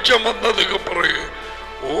வெளிச்சம் வந்ததுக்கு பிறகு,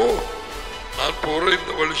 ஓ நான் போற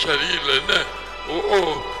இந்த வழி சரியில்லை, என்ன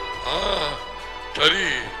சரி,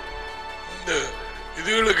 இந்த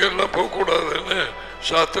இதுகளுக்கு எல்லாம் போக கூடாது, என்ன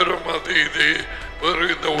சாத்திரம் அது இது வேறு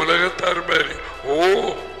இந்த உலகத்தார் மாதிரி. ஓ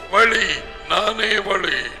வழி, நானே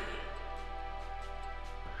வழி.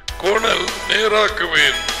 கோணல்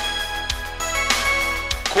நேராக்குவேன்.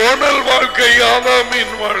 கோணல் வாழ்க்கை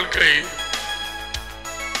ஆதாமின் வாழ்க்கை.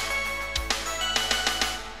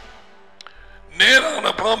 நேரான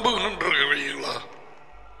பாம்பு நின்றுகிறீங்களா?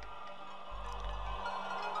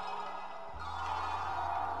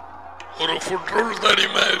 ஒரு புட்ரோல் தடி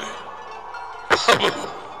மாதிரி பாம்பு.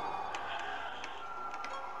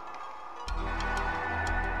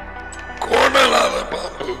 கோணலான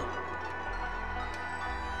பாம்பு.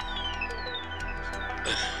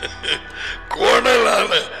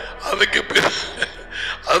 கோணலான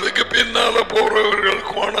அதுக்கு பின்னால போறவர்கள்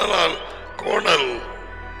கோணலால். கோணல்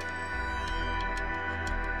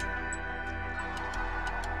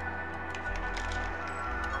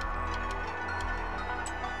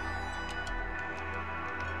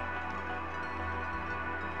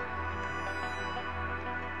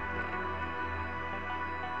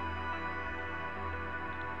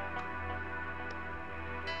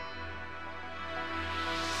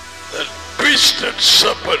twisted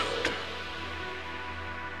serpent.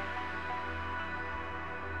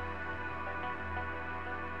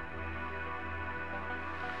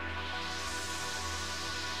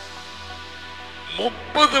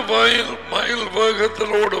 முப்பது மைல்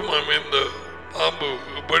வேகத்தில் ஓடும் இந்த பாம்பு.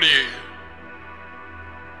 இப்படி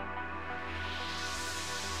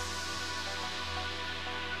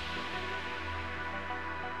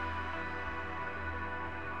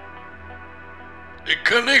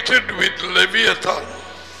connected with Leviathan.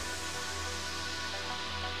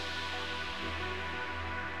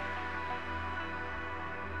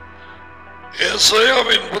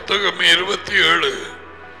 ஏசாயாவின் புத்தகம் 27.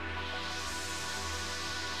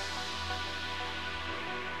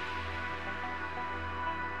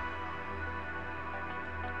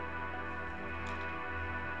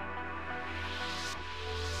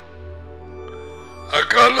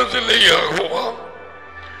 காலத்திலே யெகோவா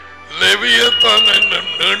லெவியத்தான் என்னும்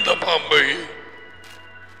நீண்ட பாம்பை,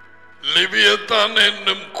 லெவியத்தான்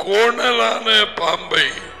என்னும் கோணலான பாம்பை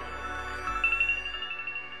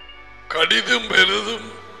கடிதும் பெரிதும்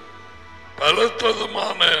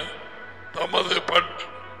பலத்ததுமான தமது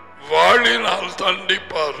வாளினால்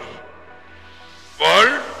தண்டிப்பார்.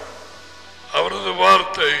 வாழ் அவரது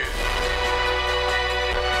வார்த்தை.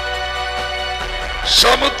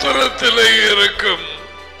 சமுத்திரத்திலே இருக்கும்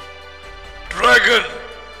டிராகன்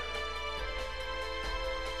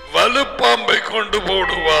வலுப்பாம்பை கொண்டு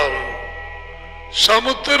போடுவார்.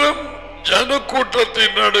 சமுத்திரம்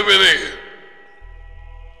ஜனக்கூட்டத்தின் நடுவிலே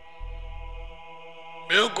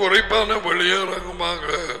மிக குறைப்பான வெளியரங்கமாக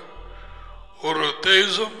ஒரு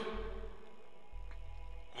தேசம்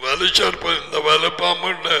வலுச்சற்ப இந்த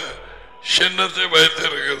வலுப்பாம்பு சின்னத்தை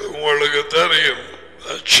வைத்திருக்கிறது. உங்களுக்கு தெரியும்,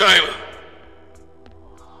 சைனா.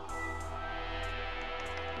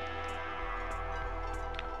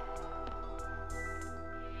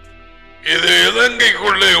 இது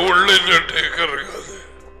இலங்கைக்குள்ளே உள்ளிட்டு இருக்கிறது.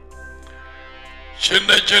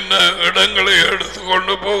 சின்ன சின்ன இடங்களை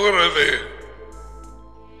எடுத்துக்கொண்டு போகிறது.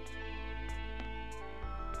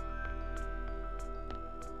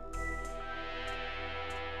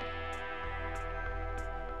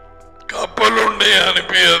 கப்பல் ஒன்றை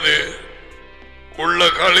அனுப்பியது உள்ள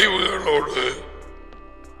கழிவுகளோடு.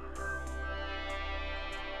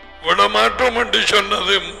 விடமாட்டோம் என்று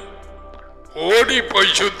சொன்னதும் ஓடி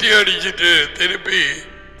போய் சுத்தி அடிச்சுட்டு திருப்பி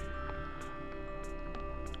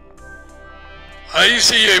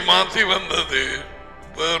ஐசியை மாத்தி வந்தது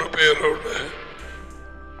வேறு பேரோட.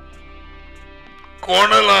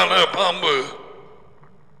 கோணலான பாம்பு.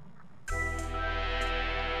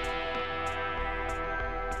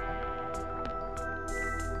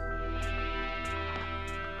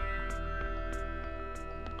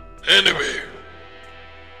 Anyway,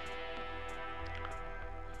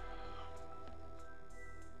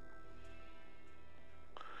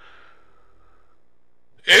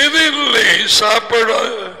 ஏதேனிலே சாப்பிட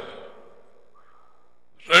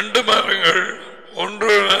ரெண்டு மரங்கள்,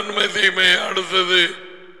 ஒன்று நன்மை தீமை, அடுத்தது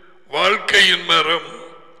வாழ்க்கையின் மரம்.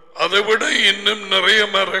 அதை விட இன்னும் நிறைய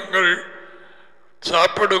மரங்கள்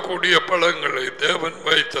சாப்பிடக்கூடிய பழங்களை தேவன்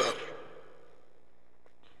வைத்தார்.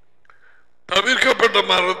 தவிர்க்கப்பட்ட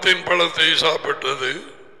மரத்தின் பழத்தை சாப்பிட்டது.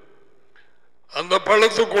 அந்த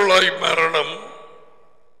பழத்துக்குள்ளாய் மரணம்.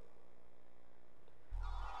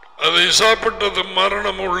 அதை சாப்பிட்டது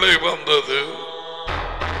மரணம் உள்ளே வந்தது.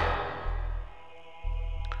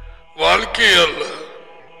 வாழ்க்கை அல்ல,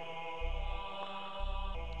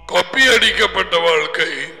 கொப்பி அடிக்கப்பட்ட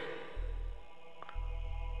வாழ்க்கை.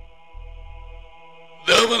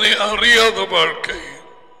 தேவனை அறியாத வாழ்க்கை.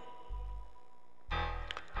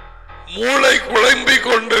 மூளை குழம்பிக்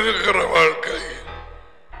கொண்டிருக்கிற வாழ்க்கை.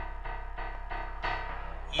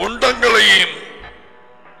 முண்டங்களையும்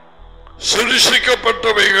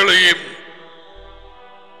சிருஷிக்கப்பட்டவைகளையும்,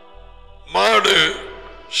 மாடு,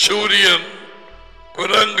 சூரியன்,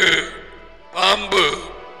 குரங்கு, பாம்பு,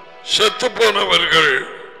 செத்து போனவர்கள்,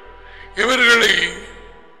 இவர்களை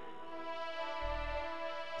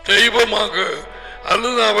தெய்வமாக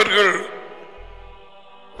அல்லது அவர்கள்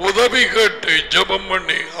உதவி கேட்டு ஜபம்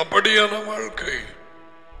பண்ணி, அப்படியான வாழ்க்கை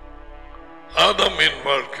ஆதாமின்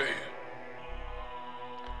வாழ்க்கை.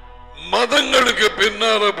 மதங்களுக்கு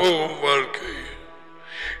பின்னால போகும் வாழ்க்கை.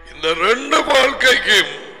 இந்த ரெண்டு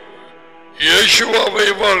வாழ்க்கைக்கும் இயேசுவாவை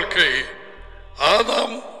வாழ்க்கை.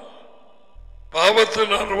 ஆதாம்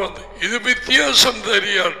பாவத்தினால் வந்து இது வித்தியாசம்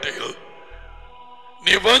தெரியாட்டில்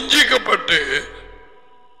நீ வஞ்சிக்கப்பட்டு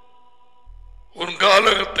உன்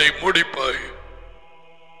காலகத்தை முடிப்பாய்.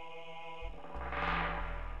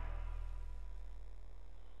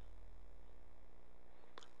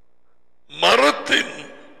 மரத்தின்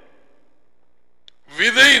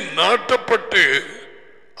விதை நாட்டப்பட்டு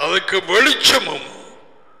அதுக்கு வெளிச்சமும்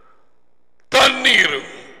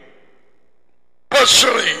தண்ணீரும்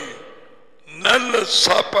பசுரை நல்ல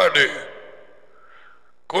சாப்பாடு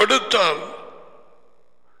கொடுத்தால்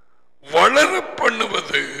வளர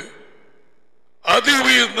பண்ணுவது அதி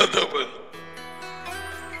உயர்ந்த தேவன்.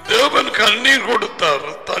 தேவன் கண்ணீர் கொடுத்தார்,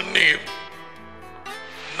 தண்ணீர்.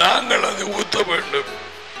 நாங்கள் அதை ஊத்த வேண்டும்.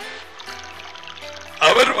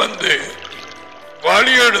 அவர் வந்து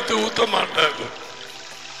வாளி எடுத்து ஊத்த மாட்டார்.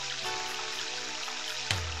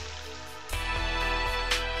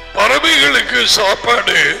 பறவைகளுக்கு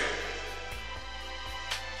சாப்பாடு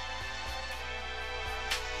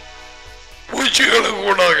பூச்சிகளுக்கு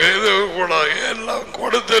கூடாக இது கூடாக எல்லாம்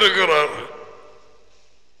கொடுத்திருக்கிறார்.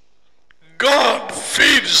 God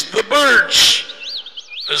feeds the birds,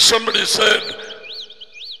 as somebody said,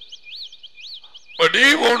 but But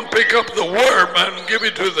he won't pick up the worm and give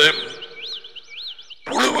it to them.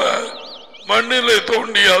 புழுவை மண்ணிலே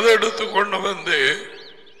தோண்டி அதை எடுத்து கொண்டு வந்து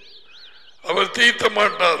அவர் தீர்த்த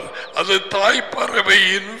மாட்டார். அது தாய்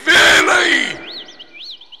பறவையின் வேலை.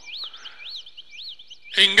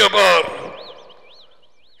 இங்க பார்,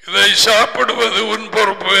 இதை சாப்பிடுவது உன்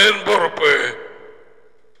பொறுப்பு, என் பொறுப்பு.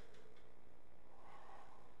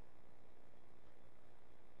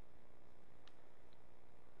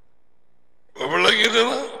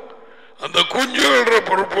 விளங்கிடுதா? அந்த குஞ்சுகள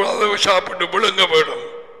பொறுப்பு, அதை சாப்பிட்டு விழுங்க வேணும்.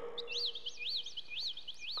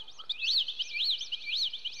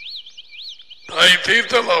 தாய்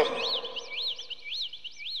தீர்த்தலாம்.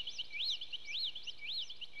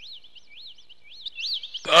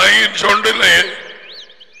 தாயின் சொண்டிலே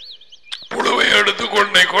புழுவை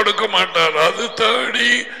எடுத்துக்கொண்டே கொடுக்க மாட்டார். அது தேடி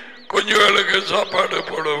குஞ்சுகளுக்கு சாப்பாடு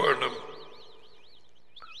போட வேண்டும்.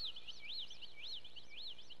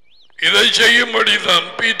 இதை செய்யும்படிதான்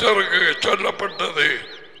பீட்டருக்கு சொல்லப்பட்டது.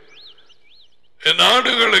 என்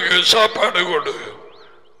ஆடுகளுக்கு சாப்பாடு கொடு,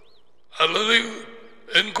 அல்லது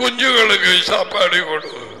என் குஞ்சுகளுக்கு சாப்பாடு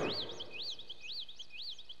கொடு.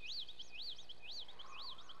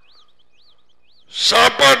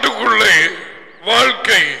 சாப்பாட்டுக்குள்ளே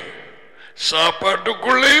வாழ்க்கை,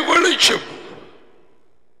 சாப்பாட்டுக்குள்ளே வெளிச்சம்,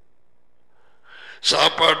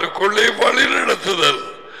 சாப்பாட்டுக்குள்ளே வழி நடத்துதல்,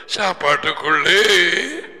 சாப்பாட்டுக்குள்ளே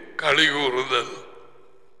களி கூறுதல்.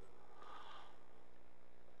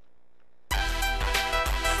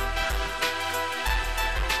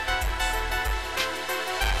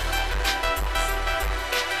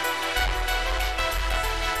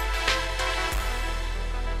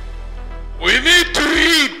 We need to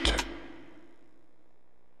eat.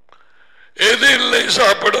 எதிலே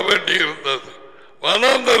சாப்பிட வேண்டியிருந்தது?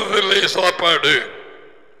 வனாந்தரத்திலே சாப்பாடு.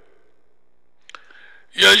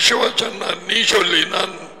 யேசுவா சொன்னார், நீ சொல்லி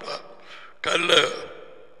நான் கல்ல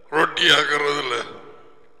ரொட்டி ஆகிறதுல.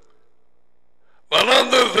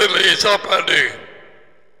 வனாந்தரத்திலே சாப்பாடு.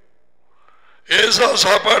 ஏசா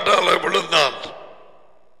சாப்பாட்டால விழுந்தான்.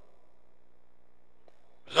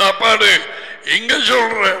 சாப்பாடு இங்க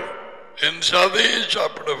சொல்ற, என் சதையை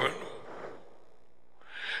சாப்பிட வேண்டும்,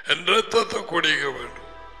 என் ரத்தத்தை குடிக்க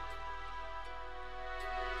வேண்டும்.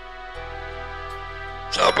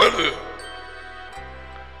 சாப்பாடு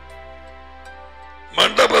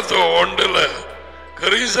மண்டபத்தை ஒன்றுல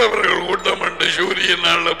கிறிஸ்தவர்கள் கூட்டம் என்று சூரிய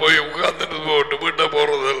நாள்ல போய் உட்கார்ந்துட்டு போட்டு வீட்ட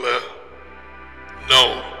போறதில்ல. நோ,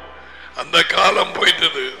 அந்த காலம்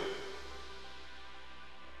போயிட்டது.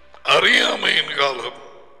 அறியாமையின் காலம்.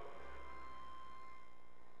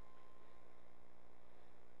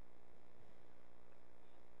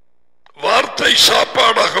 வார்த்தை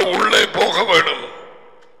சாப்பாடாக உள்ளே போக வேணும்,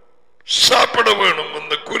 சாப்பிட வேணும்.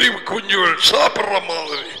 அந்த குருவி குஞ்சுகள் சாப்பிடுற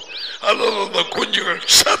மாதிரி, அல்லது அந்த குஞ்சுகள்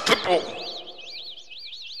செத்து போகும்.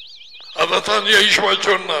 அதைத்தான் யேசுவா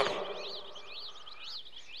சொன்னார்,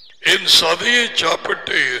 என் சதையை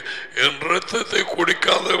சாப்பிட்டு என் ரத்தத்தை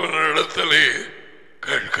குடிக்காதவனிடத்திலே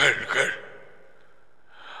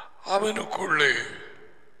அவனுக்குள்ளே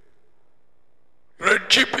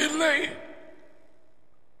ரட்சிப்பில்லை.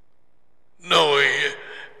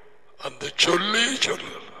 அந்த சொல்லே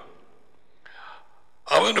சொல்ல,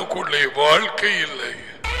 அவனுக்குள்ளே வாழ்க்கை இல்லை.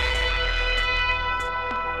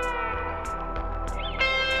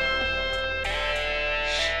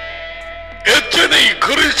 எத்தனை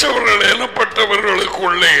கிறிஸ்தவர்கள்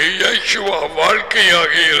எனப்பட்டவர்களுக்குள்ளே யேசுவா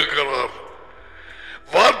வாழ்க்கையாக இருக்கிறார்.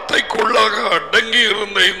 வார்த்தைக்குள்ளாக அடங்கி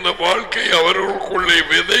இருந்த இந்த வாழ்க்கை அவர்களுக்குள்ளே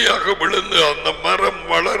விதையாக விழுந்து அந்த மரம்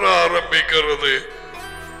வளர ஆரம்பிக்கிறது.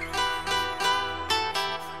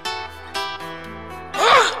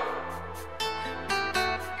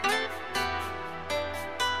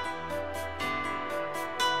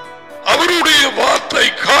 அவருடைய வார்த்தை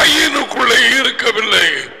காயினுக்குள்ளே இருக்கவில்லை,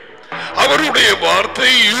 அவருடைய வார்த்தை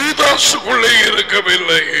யூதாசுக்குள்ளே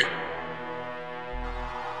இருக்கவில்லை.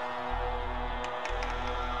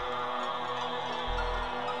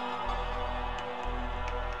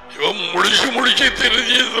 இவன் முடிச்சு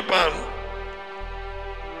தெரிஞ்சிருப்பான்.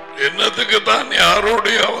 என்னத்துக்கு தான்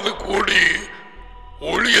யாரோடையாவது கூடி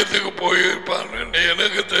ஊழியத்துக்கு போயிருப்பான்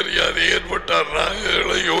எனக்கு தெரியாது. ஏற்பட்டார்.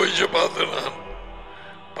 நாங்கள் யோசிச்சு பார்த்து நான்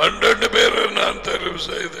 12 பேரை நான் தெரிவு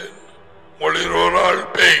செய்தேன். மொழியில் ஒரு ஆள்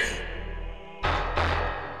பேய்.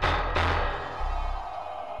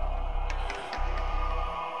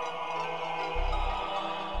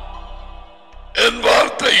 என்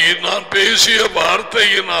வார்த்தை, நான் பேசிய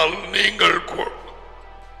வார்த்தையினால் நீங்கள்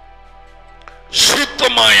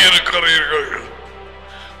சுத்தமாயிருக்கிறீர்கள்.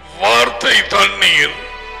 வார்த்தை தண்ணீர்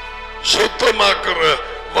சுத்தமாக்குற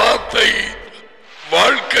வார்த்தை,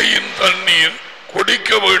 வாழ்க்கையின் தண்ணீர் குடிக்க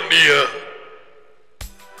வேண்டிய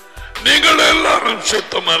நீங்கள் எல்லாரும்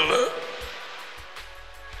சுத்தமல்ல.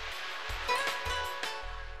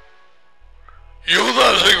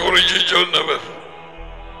 யூதாசை குறித்து சொன்னவர்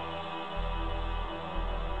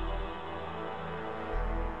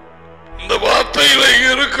இந்த வார்த்தையில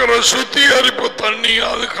இருக்கிற சுத்திகரிப்பு தண்ணி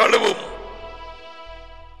அது கழுவும்.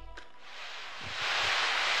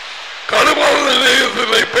 கழுவாத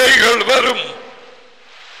நேரத்தில் பேய்கள் வரும்.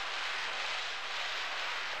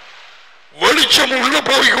 வெளிச்சம் உள்ள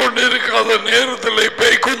போய்கொண்டிருக்காத நேரத்தில்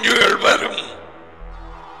பேய் குஞ்சுகள் வரும்.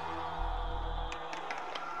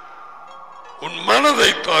 உன் மனதை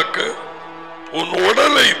தாக்க, உன்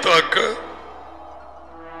உடலை தாக்க,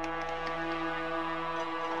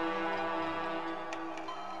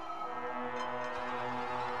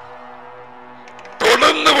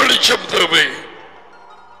 தொடர்ந்து வெளிச்சம் தேவை.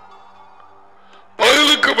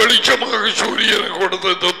 பகலுக்கு வெளிச்சமாக சூரியனை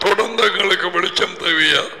கொடுத்தது தொடர்ந்து எங்களுக்கு வெளிச்சம்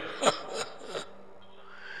தேவையா?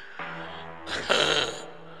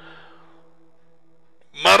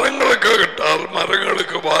 மரங்களுக்கு கேட்டால்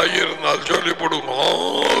மரங்களுக்கு வாய் இருந்தால் சொல்லிவிடும்,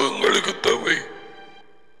 எங்களுக்கு தேவை.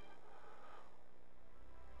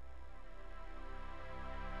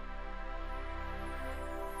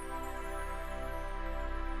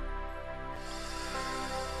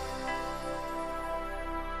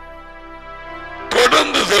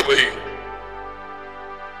 தொடர்ந்து தேவை.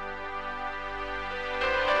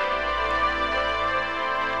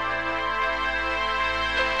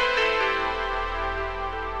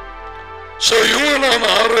 யோவான்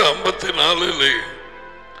 6:54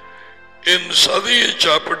 என் சதியை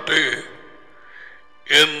சாப்பிட்டு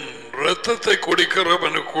என் இரத்தத்தை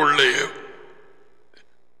குடிக்கிறவனுக்குள்ளே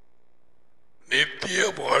நித்திய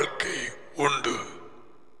வாழ்க்கை உண்டு.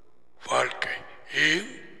 வாழ்க்கை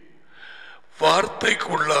ஏன்?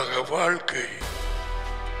 வார்த்தைக்குள்ளாக வாழ்க்கை.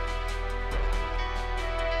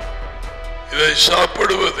 இதை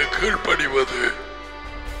சாப்பிடுவது, கீழ்ப்படிவது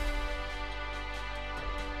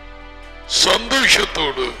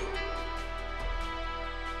சந்தோஷத்தோடு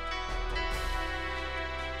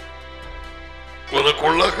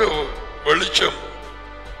உனக்குள்ளாக வெளிச்சம்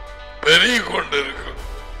பெருகிக் கொண்டிருக்கும்.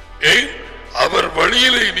 ஏன்? அவர்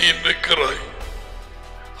வழியிலே நீ நிற்கிறாய்.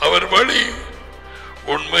 அவர் வழி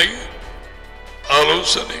உண்மை,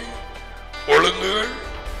 ஆலோசனை, ஒழுங்குகள்,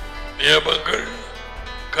 நியமங்கள்,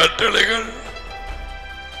 கட்டளைகள்,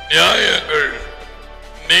 நியாயங்கள்,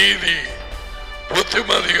 நீதி,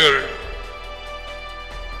 புத்திமதிகள்.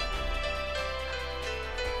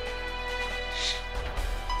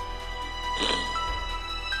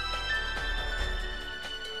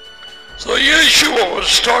 So Yeshua was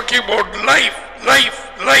talking about life, life,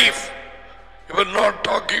 life. He was not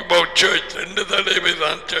talking about church. ரெண்டு தடவை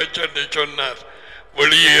தான் சர்ச் என்று சொன்னார்.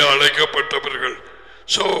 வெளியே அழைக்கப்பட்டவர்கள்.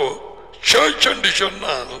 So church என்று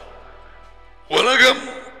சொன்னால் உலகம்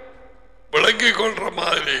விளங்கிக் கொள்ற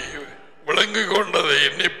மாதிரி விளங்கிக் கொண்டதை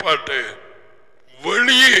எண்ணிப்பாட்டு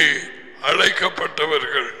வெளியே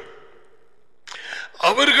அழைக்கப்பட்டவர்கள்.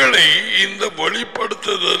 அவர்களை இந்த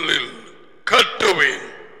வெளிப்படுத்துதலில் கட்டுவேன்.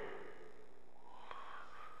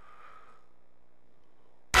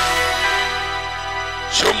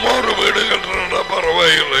 சும்மா ஒரு வீடு கட்டுறா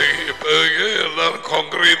பரவாயில்லை. இப்ப எல்லாரும்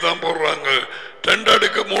கான்கிரீட் தான் போடுறாங்க. 2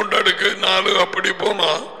 அடுக்கு 3 அடுக்கு 4 அப்படி போனா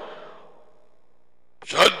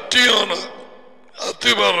சட்டியான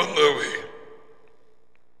அத்திவாரம் தேவை.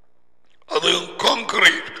 அது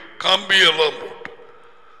கான்கிரீட் கம்பி எல்லாம் போட்டு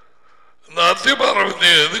இந்த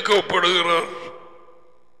அத்திவாரத்தை எதுக்கு ஒப்படுகிறார்?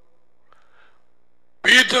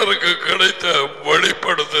 பீட்டருக்கு கிடைத்த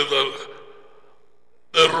வெளிப்படுத்துதல்,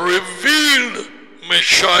 the revealed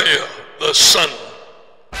Messiah, the Son.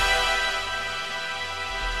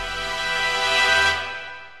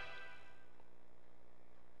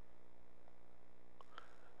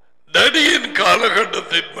 நடியின்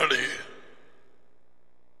காலகட்டத்தின்படி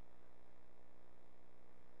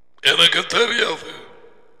எனக்கு தெரியாது.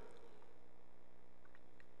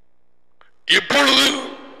 இப்பொழுது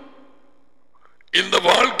இந்த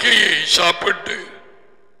வாழ்க்கையை சாப்பிட்டு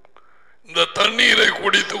இந்த தண்ணீரை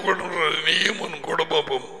குடித்துக் கொண்டு நீயும் உன்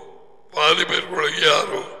குடும்பமும் பாதி பேர்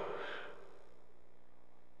யாரோ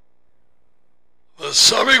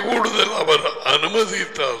சபை கூடுதல் அவர்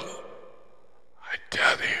அனுமதித்தால்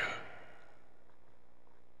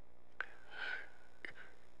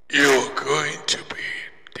you're going to be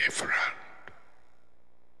different.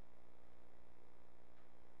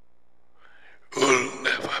 You'll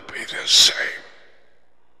never be the same.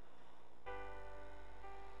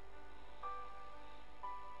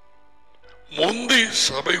 முந்தி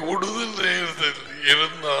சபை கூடுதல் நேரத்தில்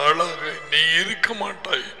இருந்த ஆளாக நீ இருக்க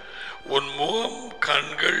மாட்டாய். உன் முகம்,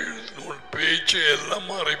 கண்கள், உன் பேச்சு எல்லாம்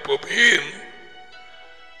மாறிப்போம். ஏன்?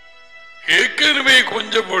 ஏற்கனவே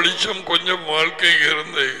கொஞ்சம் வெளிச்சம் கொஞ்சம் வாழ்க்கை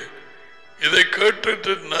இருந்து இதை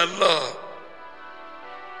கேட்டுட்டு நல்லா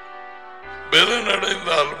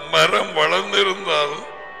பலனடைந்தால் மரம் வளர்ந்திருந்தால்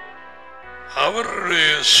அவருடைய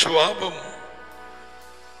சுவாபம்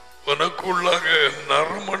உனக்குள்ளாக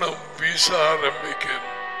நறுமணம் வீச ஆரம்பிக்கும்.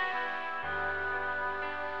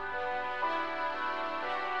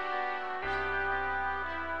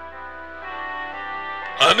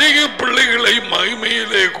 அநேக பிள்ளைகளை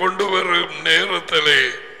மகிமையிலே கொண்டு வரும் நேரத்திலே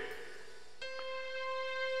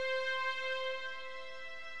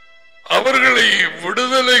அவர்களை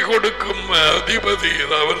விடுதலை கொடுக்கும் அதிபதி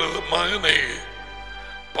அவரது மகனை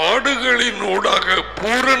பாடுகளின் ஊடாக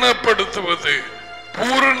பூரணப்படுத்துவது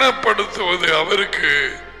அவருக்கு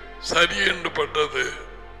சரி என்று பட்டது.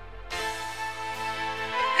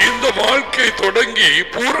 இந்த வாழ்க்கை தொடங்கி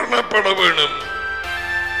பூரணப்பட வேணும்.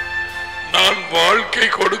 நான் வாழ்க்கை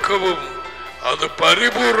கொடுக்கவும் அது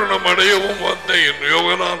பரிபூரணம் அடையவும் வந்தேன்.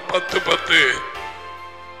 யோகனான் 10:10.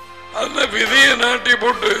 அந்த விதையை நாட்டி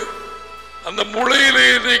போட்டு அந்த முளையிலே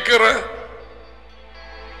நிற்கிற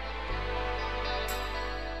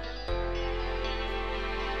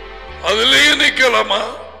அதிலேயே நிக்கலாமா?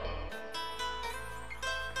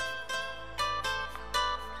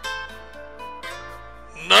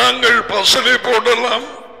 நாங்கள் பசலை போடலாம்,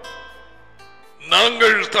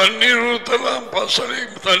 நாங்கள் தண்ணீர் ஊற்றலாம், பசலை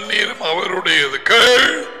தண்ணீரும் அவருடையது. கேள்,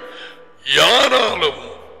 யாராலும்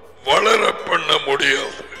வளர பண்ண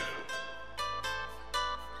முடியாது.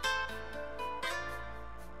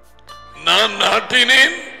 நான்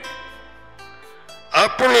நாட்டினேன்,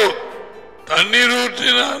 அப்பளோ தண்ணீர்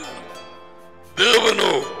ஊற்றினான்,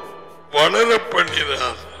 தேவனோ வளர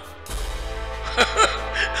பண்ணினார்.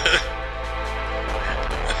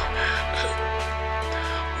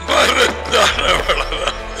 மரத்தான வளர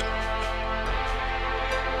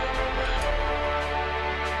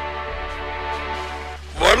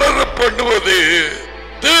வளர பண்ணுவது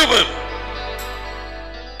தேவன்.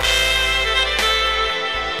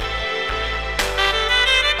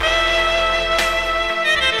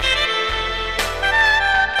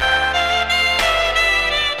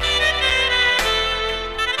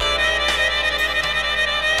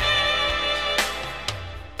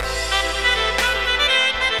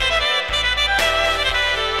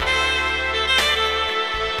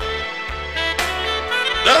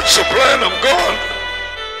 That's the plan of God.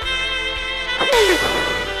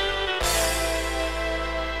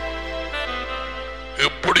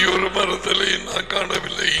 எப்படி ஒரு மரத்திலே நான்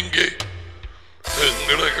காணவில்லை. இங்கே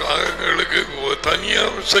எங்களுக்கு தனியா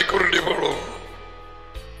செக்யூரிட்டி போடும்.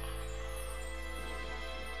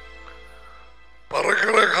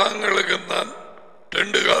 பறக்கிற காங்களுக்கு தான்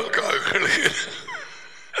 2 கால் காங்களுக்கு.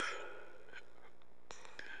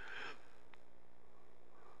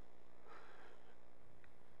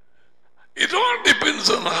 It all depends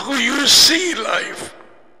on how you see life.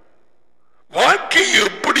 வாழ்க்கை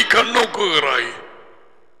எப்படி கண்ணோக்குகிறாய்,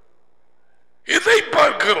 எதை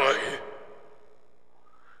பார்க்கிறாய்,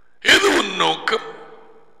 எது உன் நோக்கம்?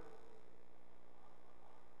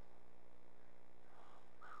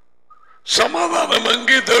 சமாதானம்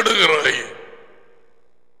எங்கே தேடுகிறாய்?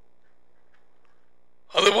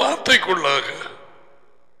 அது வார்த்தைக்குள்ளாக.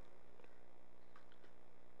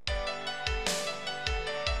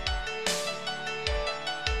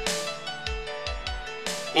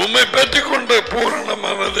 உம்மை பெற்றுக் கொண்ட பூரண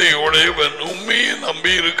மனதை உடையவன் உண்மையை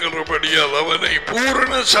நம்பி இருக்கிறபடியால் அவனை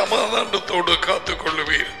பூரண சமாதானத்தோடு காத்துக்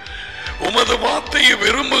கொள்ளுவீர். உமது வார்த்தையை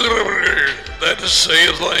விரும்புகிறவர்கள்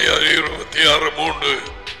 26:3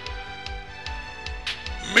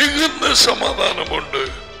 மிகுந்த சமாதானம் உண்டு.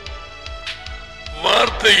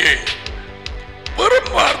 வார்த்தையை,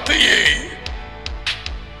 வெறும் வார்த்தையை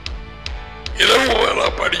இரவு வேளா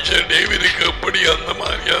படிச்ச டேவிடுக்கு எப்படி அந்த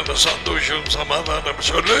மாதிரியான சந்தோஷம் சமாதானம்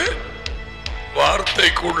சொல்லு.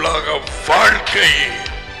 வார்த்தைக்குள்ளாக வாழ்க்கை.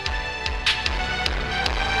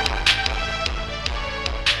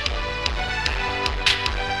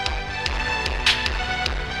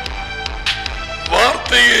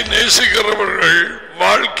 வார்த்தையை நேசிக்கிறவர்கள்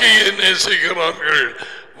வாழ்க்கையை நேசிக்கிறார்கள்.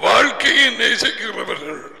 வாழ்க்கையை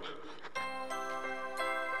நேசிக்கிறவர்கள்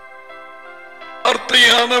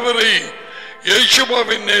வார்த்தையானவரை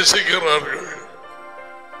இயேசுவை நேசிக்கிறார்கள்.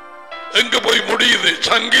 எங்க போய் முடியுது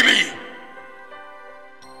சங்கிலி?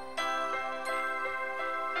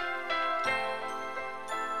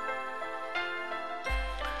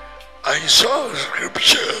 I saw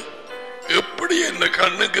scripture. எப்படி என்ன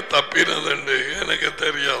கண்ணுக்கு தப்பினது எனக்கு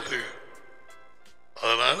தெரியாது.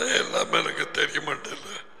 அதனால எல்லாம் எனக்கு தெரிய மாட்டேன்.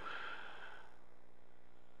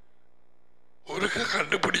 ஒருக்க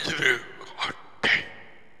கண்டுபிடிச்சிரு.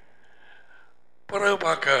 பிறகு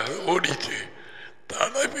பார்க்க ஓடிச்சு.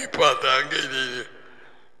 தடவி பார்த்த அங்கே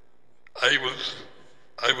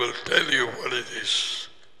I will tell you what it is.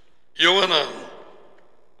 யோவான்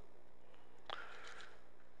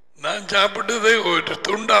நான் சாப்பிட்டதே ஒரு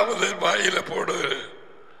துண்டாவது வாயில போடு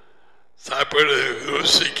சாப்பாடு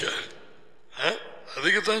யோசிக்க.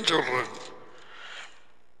 அதுக்கு தான் சொல்றேன்.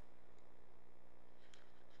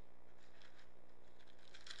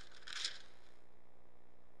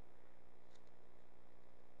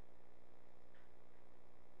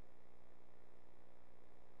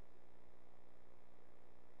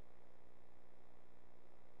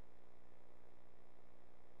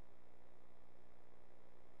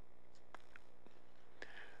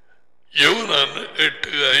 யோவான்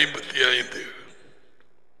 8:55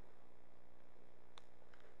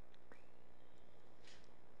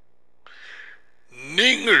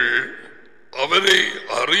 நீங்கள் அவரை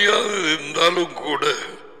அறியாதிருந்தாலும் கூட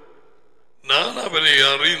நான் அவரை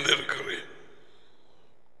அறிந்திருக்கிறேன்.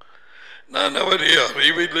 நான் அவரை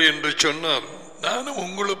அறிவில்லை என்று சொன்னால் நானும்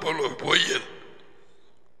உங்களை போல பொய்யன்.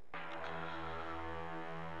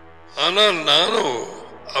 ஆனால் நானோ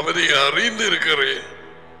அவரை அறிந்திருக்கிறேன்.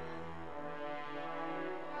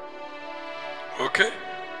 ஓகே,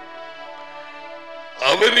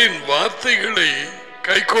 அவரின் வார்த்தைகளை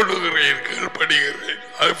கை கொள்ளுகிறேன், கீழ்படுகிறேன்.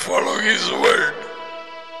 I follow his word.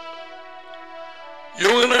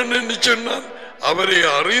 யோவான் என்று சொன்னால் அவரை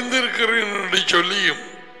அறிந்திருக்கிறேன் என்று சொல்லியும்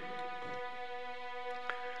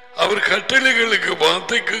அவர் கட்டளைகளுக்கு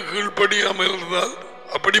வார்த்தைக்கு கீழ்படியாமல் இருந்தால்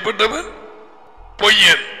அப்படிப்பட்டவன்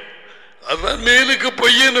பொய்யன். அதான் மேலுக்கு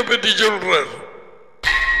பொய்யனை பற்றி சொல்றார்.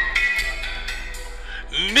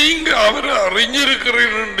 நீங்க அவரை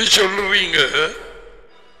அறிஞ்சிருக்கிறீர்கள் என்று சொல்றீங்க,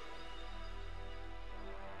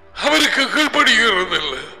 அவருக்கு கீழ்படுகிறது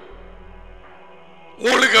இல்லை.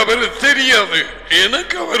 உங்களுக்கு அவரை தெரியாது,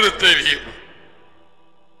 எனக்கு அவரை தெரியும்.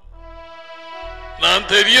 நான்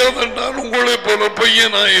தெரியாதென்றால் உங்களை போல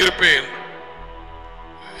பொய்யனா இருப்பேன்.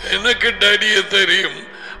 எனக்கு டேடிய தெரியும்,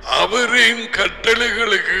 அவரின்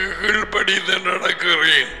கட்டளைகளுக்கு கீழ்படிந்து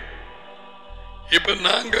நடக்கிறேன். இப்ப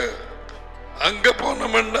நாங்க அங்க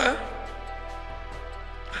போனோம்னா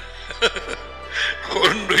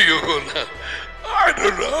ஒன்று யோவான்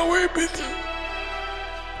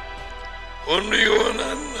ஒன்று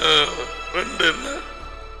யோவான் 2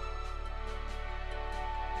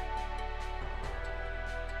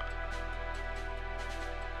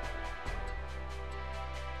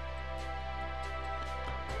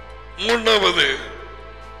 மூன்றாவது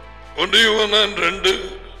 1 யோவான்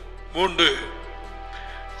 2:3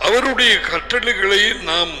 அவருடைய கட்டளைகளை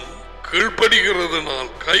நாம் கீழ்படுகிறதுனால்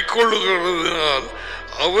கை கொள்ளுகிறதுனால்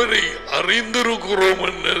அவரை அறிந்திருக்கிறோம்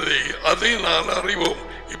என்பதை அதை நான் அறிவோம்.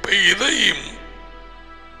 இப்ப இதையும்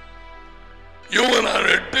யோவான்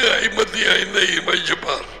 8:55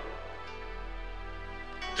 வைச்சுப்பார்.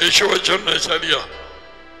 யேசுவா சொன்ன சரியா,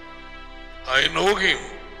 I know him.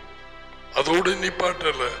 அதோடு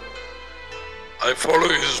நிப்பாட்டல. I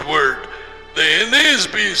follow his word. The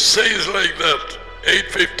NASB says like that.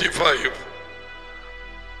 8:55,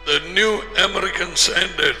 the New American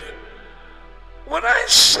Standard. When I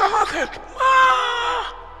saw that,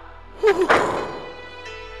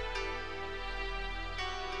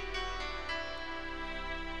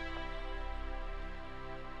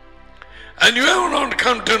 and you have not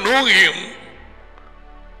come to know him,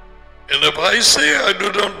 and if I say I do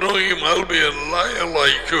not know him, I'll be a liar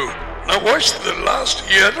like you. Now watch the last,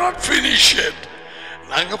 he had not finished yet.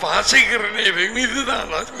 நாங்க வாசிக்கிற நேரம் இதுதான்.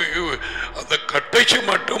 அந்த கட்டைக்கு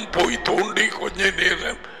மட்டும் போய் தோண்டி கொஞ்ச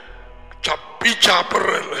நேரம் சப்பி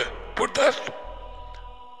சாப்பிடுறல.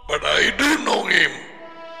 But I do know him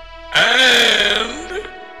and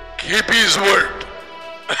keep his word.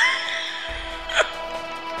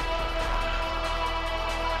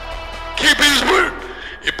 Keep his word.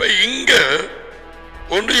 இப்ப இங்க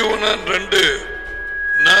 1 யோவான்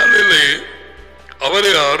 2:4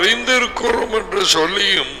 அவரை அறிந்திருக்கிறோம் என்று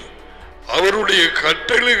சொல்லியும் அவருடைய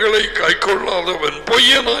கட்டளைகளை கை கொள்ளாதவன்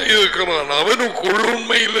பொய்யனாய் இருக்கிறான், அவனுக்குள்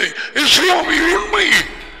உண்மை இல்லை. இஸ்லாமி உண்மை.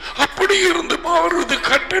 அப்படி இருந்து அவரது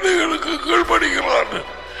கட்டளைகளுக்கு கீழ்படுகிறான்.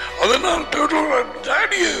 அதனால்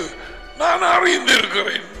டாடிய நான்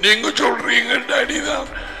அறிந்திருக்கிறேன். நீங்க சொல்றீங்க டாடி தான்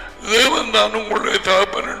தேவன் தான் உங்களுடைய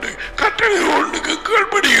தகப்பன். கட்டளை ஒன்றுக்கு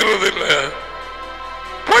கீழ்படுகிறது இல்லை.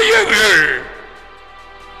 பொய்யர்கள்,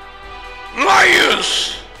 liars.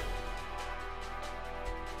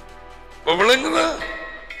 விளங்குதா?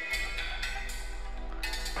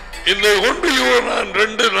 இந்த 1 யோவான்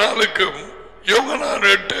 2:4 யோவான்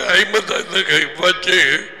 8:55 வச்சு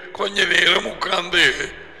கொஞ்ச நேரம் உட்கார்ந்து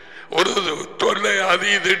ஒரு தொல்லை அது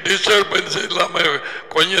இது டிஸ்டர்பன்ஸ் இல்லாம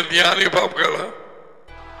கொஞ்சம் தியானி பார்க்கலாம்.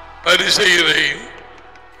 பரிசேயரையும்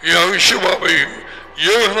யோசுவாவையும்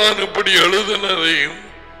யோகனான் இப்படி எழுதினதையும்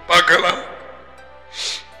பார்க்கலாம்.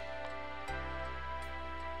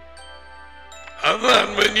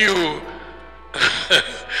 அதான் when you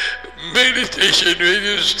meditation, when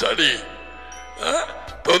you study,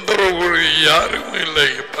 தொந்தரவு யாரும் இல்லை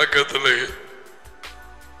பக்கத்தில்.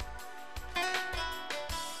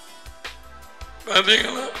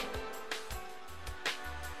 பார்த்தீங்களா,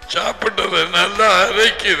 சாப்பிட்டதை நல்லா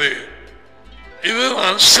அரைக்குது. இது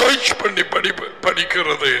நான் சர்ச் பண்ணி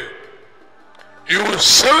படிக்கிறது. You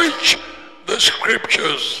search the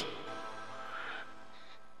scriptures.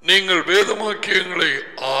 நீங்கள் வேதவாக்கியங்களை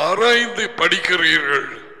ஆராய்ந்து படிக்கிறீர்கள்.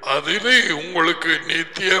 அதிலே உங்களுக்கு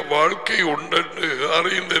நித்திய வாழ்க்கை உண்டென்று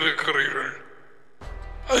அறிந்திருக்கிறீர்கள்.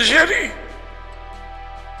 அது சரி,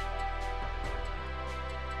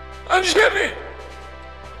 அது சரி.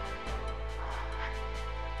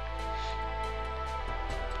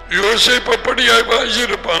 யோசேப்பு அப்படியாய்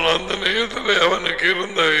வாசிருப்பான். அந்த நேரத்தில் அவனுக்கு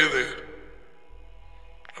இருந்த இது,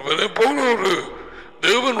 அவனை போல ஒரு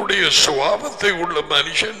தேவனுடைய சுவாபத்தை உள்ள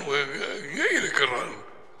மனுஷன் எங்கே இருக்கிறான்?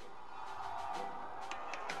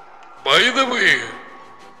 வைதவை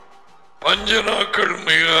பஞ்ச நாட்கள்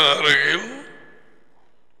மிக அருகில்.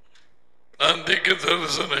 நான் திக்கு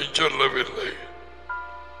தரிசனை சொல்லவில்லை.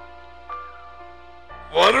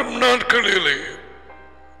 வரும் நாட்களிலே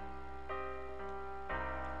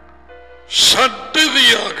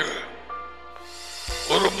சட்டதியாக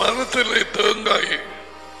ஒரு மரத்திலே தேங்காய்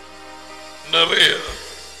நிறைய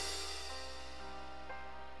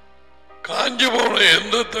காஞ்சி போன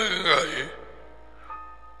எந்த தேங்காய்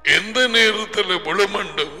எந்த நேரத்தில்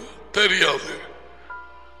விழுமண்டு தெரியாது.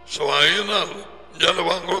 அதனால்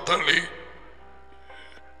ஜலவாங்கோ தள்ளி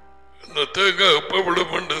இந்த தேங்காய் எப்ப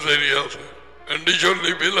விழுமண்டு தெரியாது என்று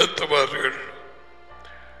சொல்லி விலத்துவார்கள்.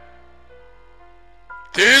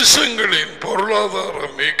 தேசங்களின்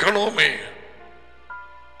பொருளாதாரம், எக்கனாமி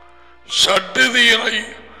சட்டதியாய்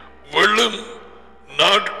விழும்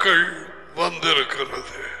நாட்கள்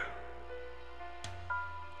வந்திருக்கிறது.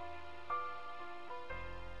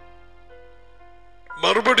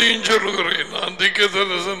 மறுபடியும் சொல்லுகிறேன், நான் திக்க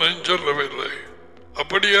தரிசனம் சொல்லவில்லை.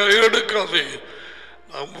 அப்படியா எடுக்காதே.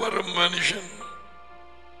 நாம் வரும் மனுஷன்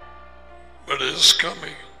but is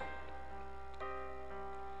coming.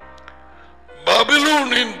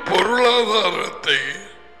 பாபிலோனின் பொருளாதாரத்தை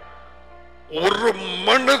ஒரு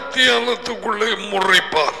மணத்தியாலத்துக்குள்ளே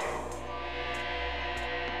முறைப்பார்.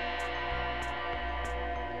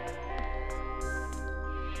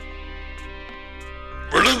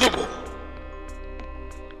 விழுந்து போம்.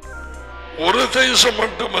 ஒரு தேசம்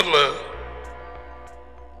மட்டுமல்ல,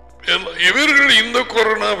 இவர்கள் இந்த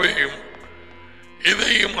கொரோனாவையும்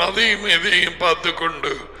இதையும் அதையும் இதையும் பார்த்து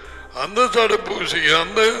கொண்டு அந்த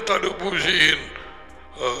தடுப்பூசியின்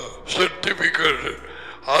சர்டிபிகேட்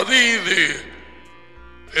அது இது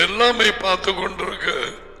எல்லாமே பார்த்து கொண்டிருக்க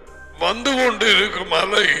வந்து கொண்டு இருக்கும்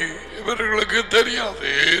அலை இவர்களுக்கு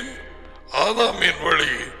தெரியாது. ஆதாமின்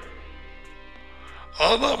வழி,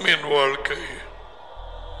 ஆதாமின் வாழ்க்கை.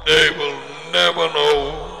 They will never know.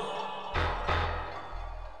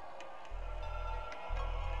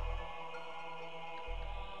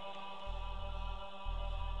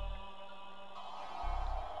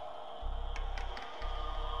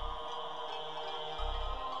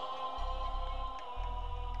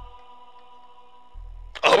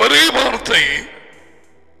 அவரே வார்த்தை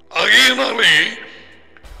ஆகையினாலே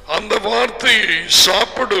அந்த வார்த்தையை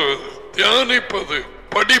சாப்பிடுவது, தியானிப்பது,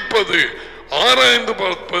 படிப்பது, ஆராய்ந்து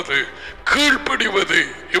பார்ப்பது, கீழ்ப்படிவது,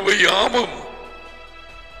 இவை யாவும்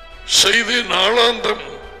செய்து நாளாந்தம்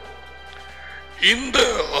இந்த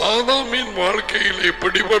ஆதாமின் வாழ்க்கையிலே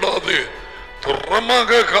பிடிபடாது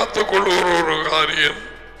துரமாக காத்துக்கொள்கிற ஒரு காரியம்.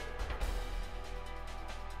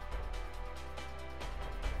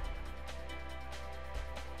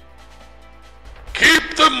 Keep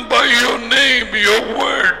them by your name, your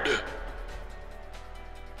word.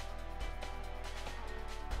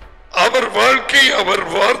 அவர் வாழ்க்கை, அவர்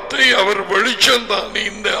வார்த்தை, அவர் வெளிச்சம்தான்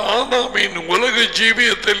இந்த ஆதாமின் உலக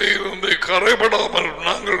ஜீவியத்தில் இருந்து கரைபடாமல்,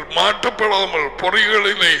 நாங்கள் மாற்றப்படாமல்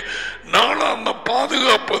பொறிகளிலே நாளாந்த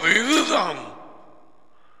பாதுகாப்பது. இதுதான்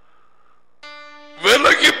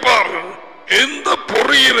விலகிப்பார். எந்த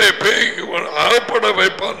பொறியிலே பேய் அகப்பட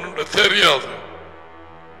வைப்பார் என்று தெரியாது.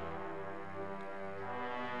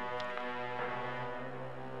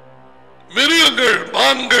 மிருகங்கள்,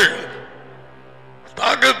 மான்கள்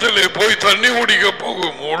தாக்கத்திலே போய் தண்ணி குடிக்க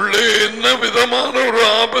போகும். உள்ளே என்ன விதமான ஒரு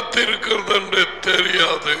ஆபத்து இருக்கிறது என்று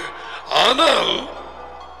தெரியாது. ஆனால்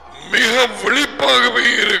மிக விழிப்பாகவே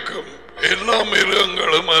இருக்கும். எல்லா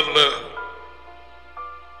மிருகங்களும் அல்ல.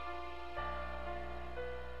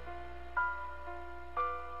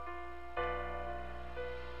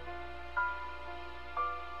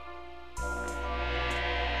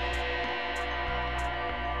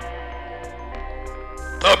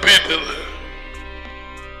 தப்பித்தது.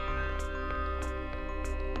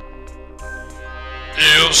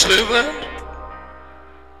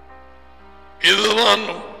 இதுதான்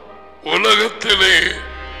உலகத்திலே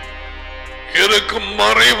இருக்கும்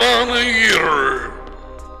மறைவான இருள்.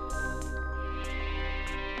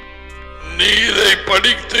 நீ இதை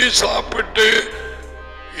படித்து சாப்பிட்டு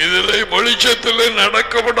இதில் வெளிச்சத்தில்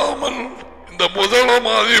நடக்க விடாமல் இந்த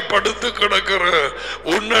முதலமாதி படுத்து கிடக்கிற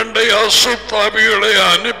உன்னண்டை அசுத்தாவிகளை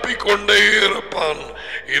அனுப்பி கொண்டே இருப்பான்.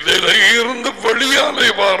 இதில் இருந்து வெளியாலே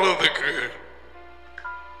வாரதுக்கு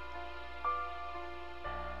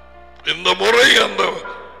இந்த முறை அந்த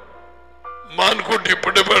மான்குட்டி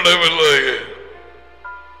பிடிபடவில்லை.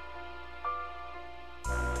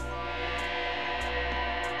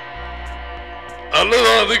 அல்லது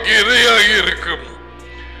அதுக்கு இரையாகி இருக்கும்.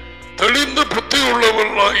 தெளிந்த புத்தி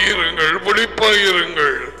உள்ளவர்களாகிருங்கள்,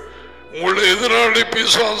 விழிப்பாயிருங்கள். உங்கள் எதிராளி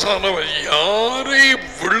பிசாசானவன் யாரை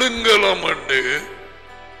விழுங்கலாம் என்று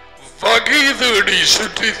வகை தேடி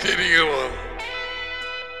சுற்றி திரிகிறான்.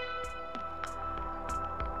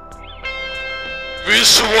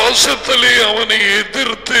 விசுவாசத்திலே அவனை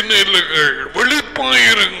எதிர்த்து நில்லுங்கள்,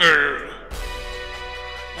 விழிப்பாயிருங்கள்.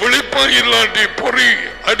 விழிப்பாயில்லாட்டி பொறி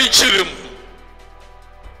அடிச்சிடும்.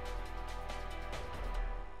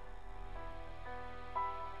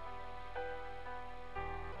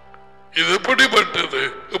 இது பிடிபட்டது.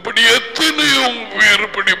 இப்படி எத்தனையோ பேர்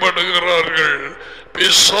பிடிபடுகிறார்கள்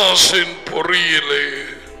பிசாசின் பொறியிலே.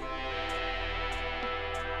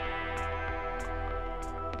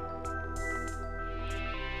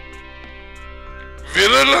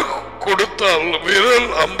 விரல கொடுத்தால், விரல்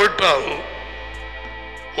அம்பிட்டால்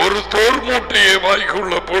ஒரு தோல் மூட்டையை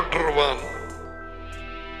வாய்க்குள்ள போட்டுருவான்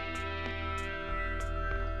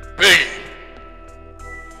பேய்.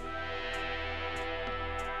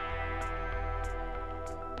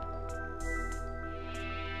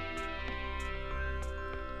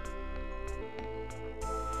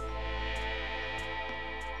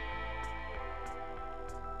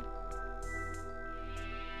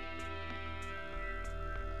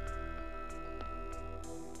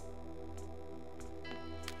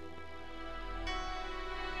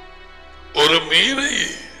 ஒரு மீனை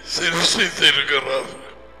சிருஷ்டித்திருக்கிறார்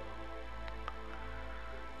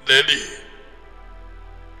டேடி.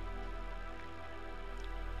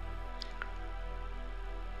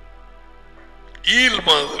 ஈல்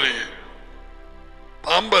மாதிரி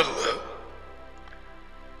பாம்பல்ல,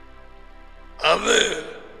 அது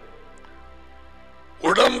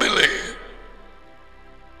உடம்பிலே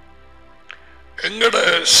எங்கட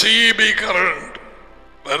சிபி கரண்ட்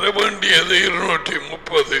வர வேண்டியது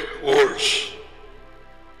 230 வோல்ட்ஸ்.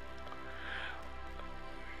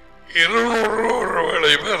 200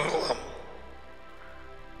 வேளை பெறலாம்.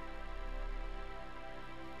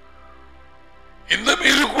 இந்த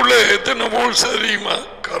மீனுக்குள்ள எத்தனை வோல்ட்ஸ் தெரியுமா?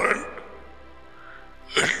 கரண்ட்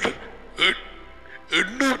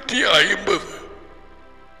 850.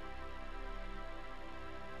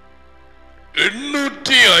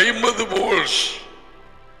 850 வோல்ட்ஸ்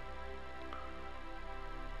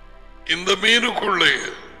இந்த மீனுக்குள்ளே.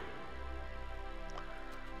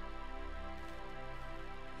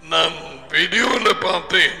 நான் வீடியோல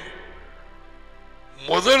பார்த்தேன்.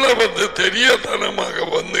 முதல்ல வந்து தெரியாதனமாக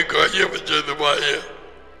வந்து கைய வச்சது வாய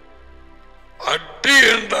அட்டி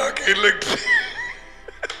என்றாக்க எலக்ட்ரிக்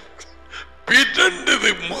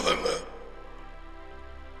பீட்டண்டது. முதல்ல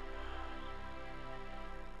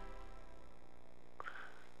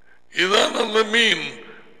இதான் அந்த மீன்.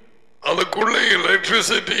 அதுக்குள்ள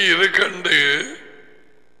எலக்ட்ரிசிட்டி இருக்கண்டு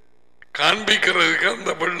காண்பிக்கிறதுக்கு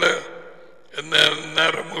அந்த பிள்ளை என்ன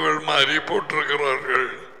நரம்புகள் மாதிரி போட்டிருக்கிறார்கள்.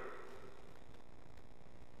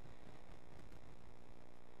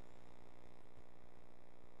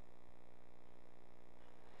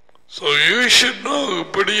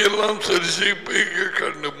 இப்படியெல்லாம் சரிச்சு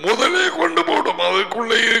கண்டு முதலே கொண்டு போடும்.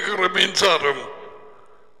 அதுக்குள்ளே இருக்கிற மின்சாரம்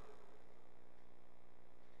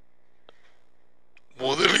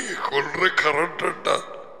முதலில் கொள்ற கரண்டா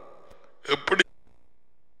எப்படி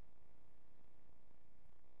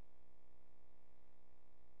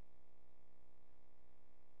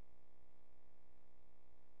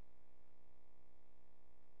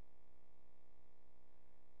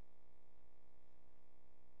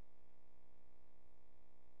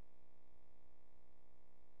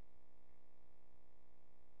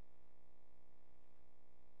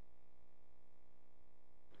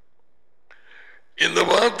இந்த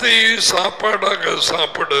வார்த்தையை சாப்பாடாக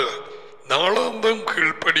சாப்பிட நாளாந்தம்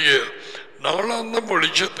கீழ்ப்படிய நாளாந்தம்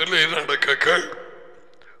வெளிச்சத்திலே நடக்க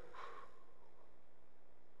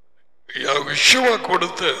யெகோவா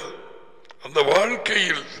கொடுத்த அந்த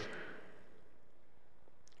வாழ்க்கையில்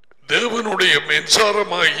தேவனுடைய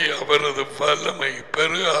மின்சாரமாகி அவரது வல்லமை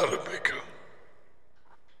பெருக ஆரம்பிக்கும்.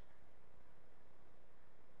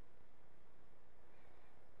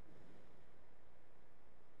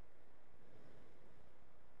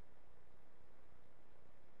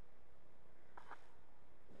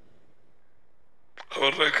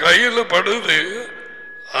 அவருடைய கையில் படுது,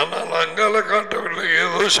 ஆனால் அங்கால காட்டவில்லை.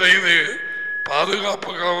 ஏதோ செய்து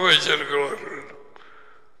பாதுகாப்புக்காக வச்சிருக்கிறார்கள்.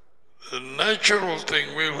 The natural thing,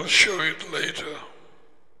 we will show it later.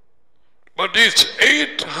 But it's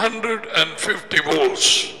 850 volts.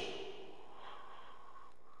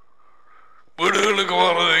 வீடுகளுக்கு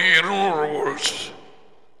வர்றது 200 volts.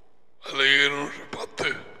 அல்ல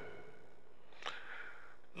 210.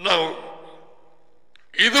 Now,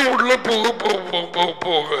 இது உள்ள போக போக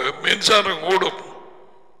போக மின்சாரம் கூடும்.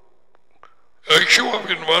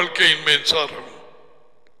 யெகோவாவின் வாழ்க்கையின் மின்சாரம்,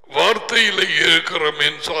 வார்த்தையில் இருக்கிற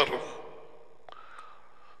மின்சாரம்,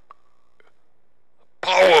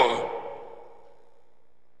 பவர்.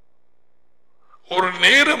 ஒரு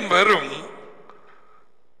நேரம் வரும்,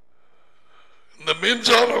 இந்த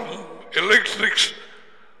மின்சாரம்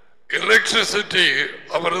எலக்ட்ரிசிட்டி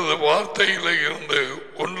அவரது வார்த்தையில் இருந்து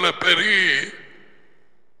உள்ள பெரிய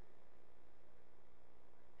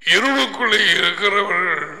இருளுக்குள்ளே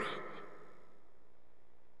இருக்கிறவர்கள்,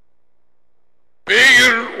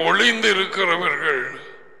 பேய்கள் ஒளிந்திருக்கிறவர்கள்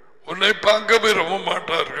உன்னை பார்க்க விரும்ப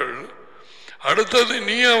மாட்டார்கள். அடுத்தது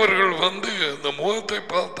நீ அவர்கள் வந்து இந்த முகத்தை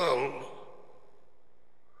பார்த்தால்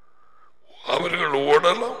அவர்கள்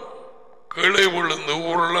ஓடலாம், கீழே விழுந்து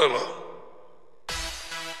உருளலாம்.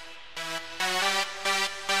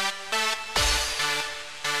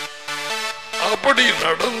 அப்படி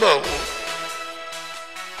நடந்தாலும்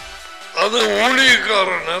அது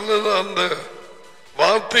ஊழியக்காரன் அல்லது அந்த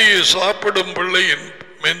வார்த்தையை சாப்பிடும் பிள்ளையின்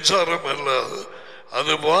மின்சாரம் அல்லாது,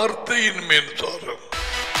 அது வார்த்தையின் மின்சாரம்.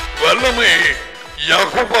 வல்லமை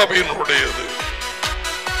யாக்கோபாவினுடையது.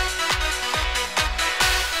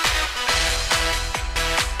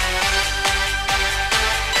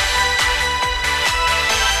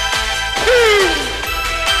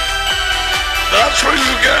 That's what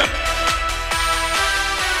you get.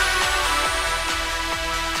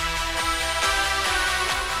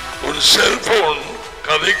 உன் செல்போன்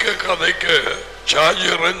கதைக்க கதைக்க சார்ஜ்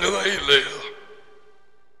இறங்குதா இல்லையா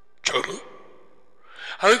சொல்லு.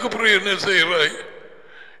 அதுக்கப்புறம் என்ன செய்யறாய்?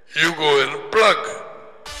 You go and plug.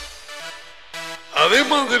 அதே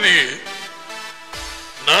மாதிரி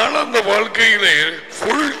நான் அந்த வாழ்க்கையிலே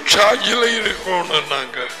ஃபுல் சார்ஜில் இருக்கணும்.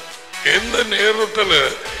 நாங்க எந்த நேரத்தில்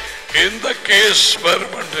எந்த கேஸ்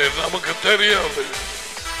வரும் என்று நமக்கு தெரியாது.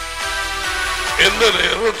 எந்த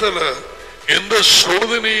நேரத்தில் எந்த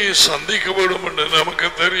சோதனையை சந்திக்க வேண்டும் என்று நமக்கு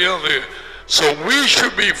தெரியாது. So we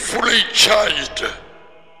should be fully charged.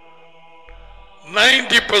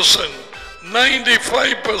 90%,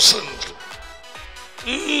 95%.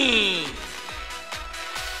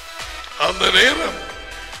 அந்த நேரம்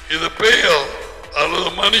இது பேயா அல்லது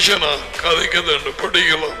மனுஷனா கதைக்குது என்று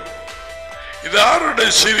படிக்கலாம். இது யாருடைய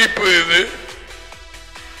சிரிப்பு? இது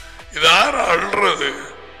யார் அழுறது?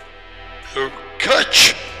 Catch.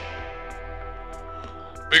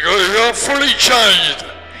 Because you are fully charged.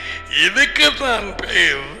 இதுக்கு தான்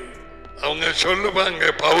பேர். அவங்க சொல்லுவாங்க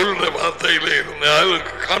பவுலுடைய வார்த்தையில இருந்து, I will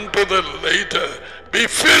come to that later. Be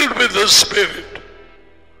filled with the Spirit.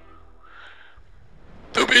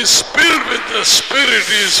 To be filled with the Spirit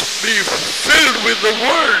is be filled with the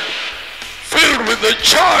Word, filled with the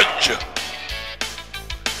charge,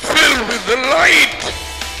 filled with the light.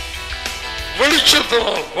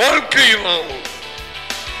 வெளிச்சத்தினால், வாழ்க்கையினால்,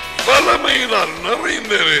 வல்லமையினால்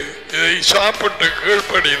நிறைந்தது. இதை சாப்பிட்டு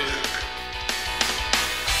கீழ்ப்படிந்து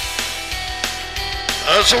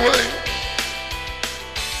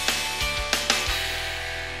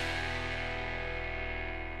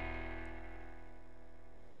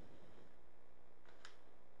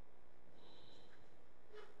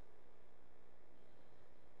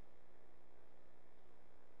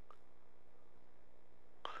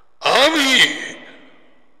ஆவி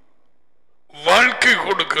வாழ்க்கை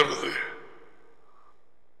கொடுக்கிறது.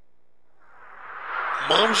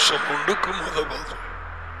 மாம்சம் உண்டுக்கும் உதவாது.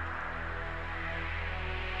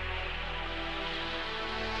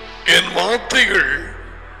 என் வார்த்தைகள்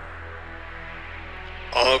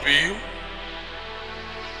ஆவியும்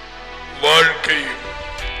வாழ்க்கையும்.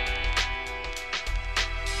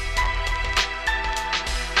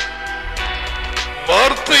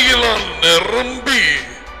 வார்த்தையினால் நிரம்பி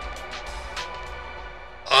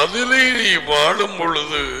அதிலே நீ வாழும்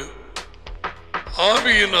பொழுது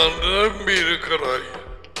ஆவியினால் நிரம்பி இருக்கிறாய்.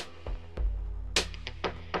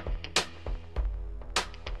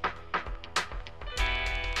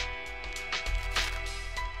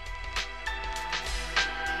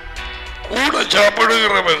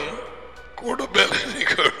 சாப்பிடுகிறவன் கூட பலனை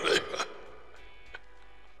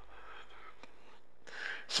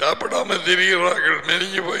சாப்பிடாம திரிகிறார்கள்,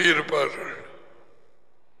 மெலிஞ்சு போயிருப்பார்கள்.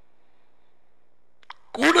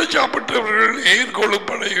 கூட சாப்பிட்டவர்கள் ஏன்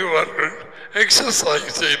கொழுப்படைகிறார்கள்?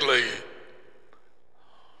 எக்ஸசைஸ் இல்லை.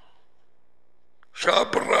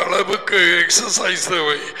 சாப்பிட்ற அளவுக்கு எக்ஸசைஸ்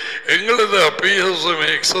தேவை. எங்களது அபியாசம்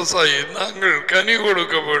எக்ஸசைஸ். நாங்கள் கனி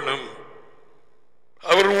கொடுக்க வேணும்,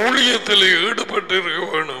 அவர் ஊழியத்தில் ஈடுபட்டு இருக்க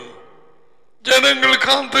வேணும். ஜனங்கள்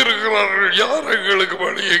காத்திருக்கிறார்கள், யார் எங்களுக்கு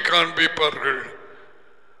வழியை காண்பிப்பார்கள்?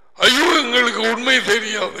 ஐயோ, எங்களுக்கு உண்மை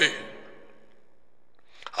தெரியாது.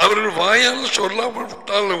 அவர்கள் வாயால்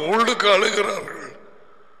சொல்லாமட்டாலும் உள்ளுக்கு அழுகிறார்கள்.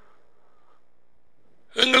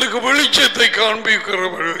 எங்களுக்கு வெளிச்சத்தை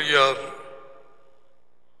காண்பிக்கிறவர்கள் யார்?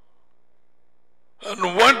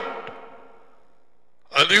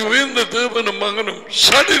 அதுவே இந்த தேவனும் மகனும்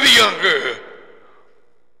சடுதியாக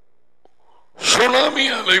சுனாமி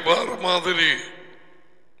அலை வார மாதிரி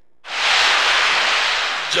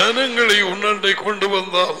ஜனங்களை உன்னண்டை கொண்டு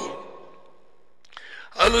வந்தால்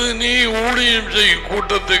அது நீ ஊழியம் செய்யும்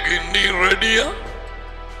கூட்டத்துக்கு நீ ரெடியா?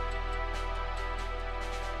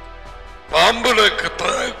 பாம்புல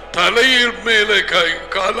தலையில் மேலே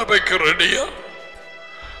கால வைக்க ரெடியா?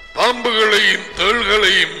 பாம்புகளையும்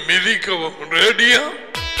தேள்களையும் மிதிக்கவும் ரெடியா?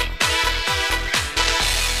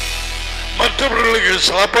 மற்றவர்களுக்கு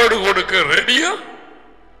சாப்பாடு கொடுக்க ரெடியா?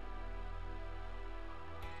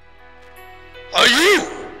 ஐயோ,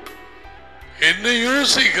 என்ன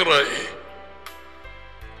யோசிக்கிறாய்?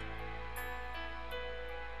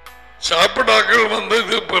 சாப்பிடாக்கள்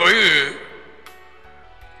வந்தது பிறகு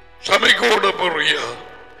சமைக்க விட போறியா?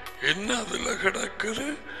 என்ன அதுல கிடக்குது?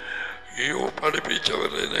 ஐயோ,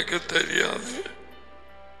 படிப்பிச்சவர் எனக்கு தெரியாது.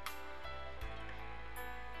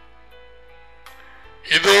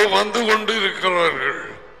 இதோ வந்து கொண்டு இருக்கிறார்கள்.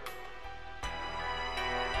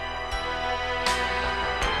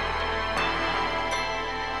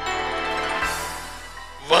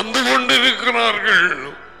 வந்து கொண்டிருக்கிறார்கள்.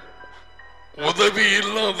 உதவி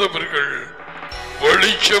இல்லாதவர்கள்,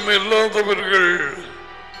 வெளிச்சம் இல்லாதவர்கள்,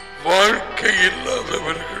 வாழ்க்கை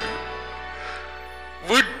இல்லாதவர்கள்,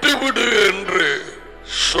 விட்டுவிடு என்று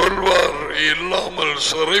சொல்வார் இல்லாமல்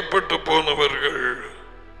சிறைப்பட்டு போனவர்கள்.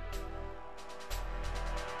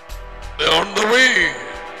 On the way.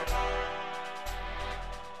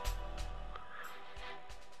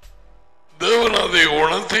 தேவன் அதை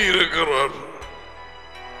உணர்த்தி இருக்கிறார்.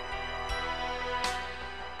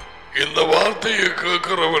 இந்த வார்த்தையை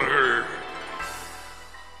கேட்கிறவர்கள்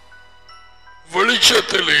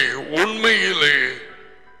வெளிச்சத்திலே, உண்மையிலே,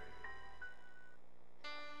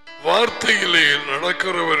 வார்த்தையிலே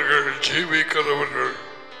நடக்கிறவர்கள், ஜீவிக்கிறவர்கள்,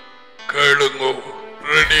 கேளுங்கோ,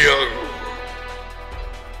 ரெடியாகும்.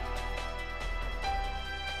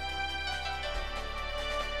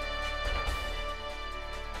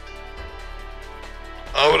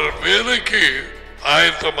 அவர் வேலைக்கு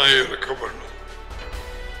ஆயத்தமாக இருக்க வேண்டும்.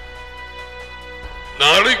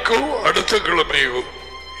 நாளைக்கோ அடுத்த கிழமையோ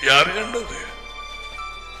யார் கண்டது?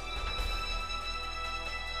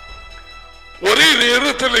 ஒரே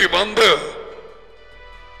நேரத்தில் வந்த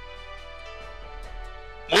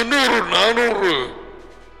 300-400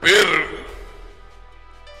 பேர்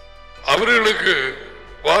அவர்களுக்கு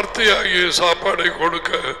வார்த்தையாகிய சாப்பாடை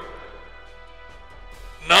கொடுக்க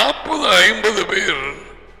 40-50 பேர்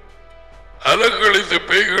அலக்கழித்த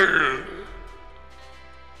பேய்கள்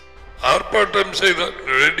ஆர்ப்பாட்டம் செய்தார்.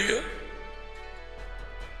 ரெடியா?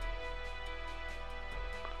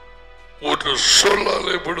 ஒரு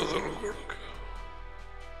சொல்லாலே விடுதல் கொடுக்க.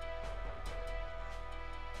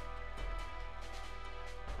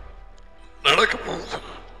 நடக்க போகுது.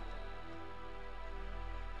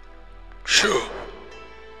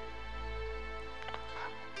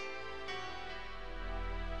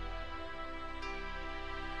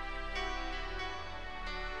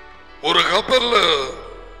 ஒரு கப்பல்ல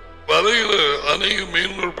வலையில அநேக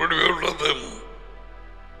மீன்கள் பிடிவுள்ளது.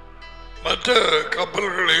 மற்ற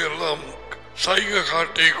கப்பல்களை எல்லாம் சைகை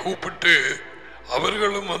காட்டி கூப்பிட்டு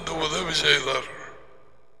அவர்களும் வந்து உதவி செய்தார்கள்.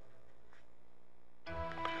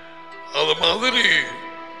 அது மாதிரி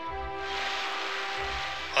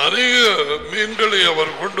அநேக மீன்களை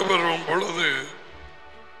அவர் கொண்டு வரும் பொழுது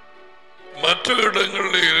மற்ற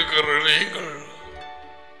இடங்களில் இருக்கிற நீங்கள்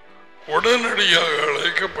உடனடியாக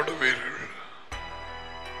அழைக்கப்படுவீர்கள்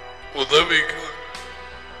உதவிக்காக.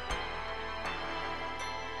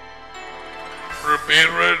 Be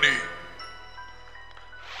ready.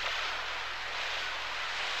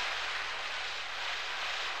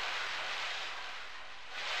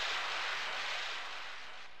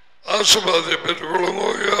 ஆசீர்வாதத்தை பெற்றுக்கொள்ளுங்க.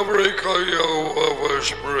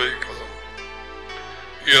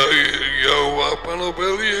 யெகோவா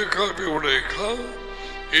பனபெலிய கவியுடைகா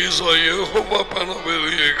ஈசா யெகோவா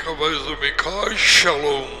பனபெலிய கவைசுமிகா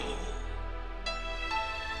ஷலோம்.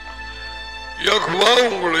 யெகோவா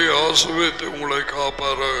உங்களை ஆசீர்வதித்து உங்களை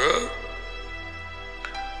காப்பாராக.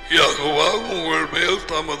 யெகோவா உங்கள் மேல்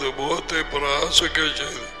தமது முகத்தை பிரகாசிக்க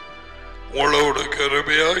செய்து உங்களோடு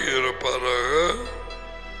கிருபையாய் இருப்பாராக.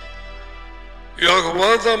 யெகோவா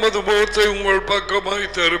தமது முகத்தை உங்கள் பக்கமாய்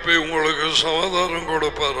திருப்பி உங்களுக்கு சமாதானம்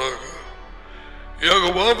கொடுப்பாராக.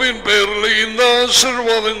 யெகோவாவின் பெயரில் இந்த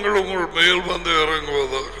ஆசீர்வாதங்கள் உங்கள் மேல் வந்து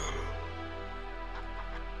இறங்குவதாக.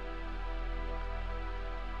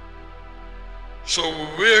 So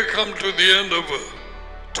we have come to the end of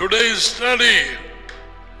today's study.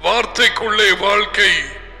 வார்த்தைக்குள்ளே வாழ்க்கை,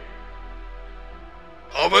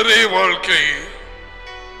 அவரே வாழ்க்கை,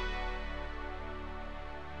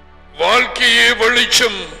 வாழ்க்கையே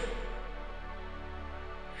வெளிச்சம்,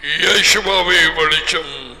 இயேசுவே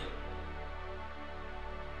வெளிச்சம்.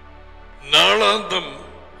 நாளாந்தம்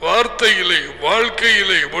வார்த்தையிலே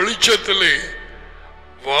வாழ்க்கையிலே வெளிச்சத்திலே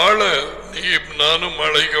வாழ நீ நானும்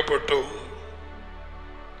அழைக்கப்பட்டோம்.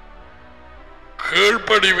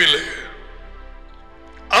 கீழ்ப்படிவிலே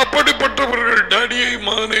அப்படிப்பட்டவர்கள் டடியை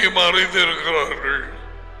மகனை மறைந்திருக்கிறார்கள்.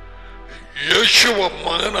 இயேசுவ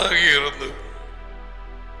மகனாகி இருந்து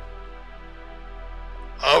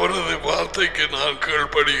அவரது வார்த்தைக்கு நான்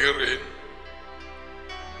கீழ்ப்படுகிறேன்,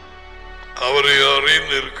 அவரை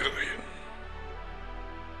அறிந்திருக்கிறேன்.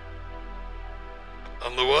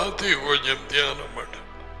 அந்த வார்த்தையை கொஞ்சம் தியானம் பண்ண,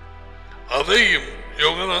 அதையும்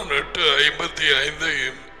யோகனான்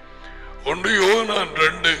 8:55 1 யோகனான்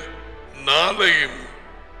 2:4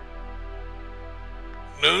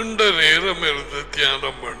 நீண்ட நேரம் இருந்து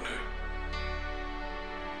தியானம் பண்ணு.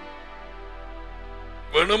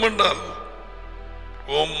 வேணுமென்றால்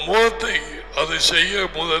உன் முகத்தை அதை செய்ய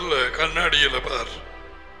முதல்ல கண்ணாடியில பார்,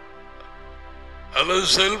 அல்லது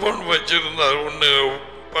செல்போன் வச்சிருந்தார் ஒன்னு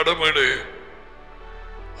படம் எடு.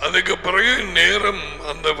 அதுக்கு பிறகு நேரம்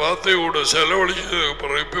அந்த வார்த்தையோட செலவழிச்சதுக்கு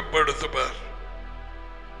பிறகு பிற்படுத்து பார்.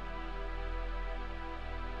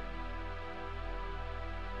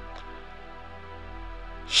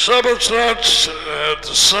 Sabbath starts at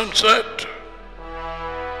the sunset.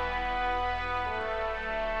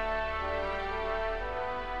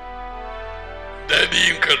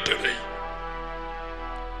 டேடியின் கட்டளை,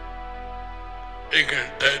 எங்கள்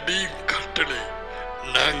டேடியின் கட்டளை.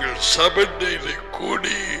 நாங்கள் சபத் டேல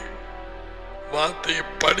கூடி வார்த்தை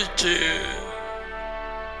படிச்சு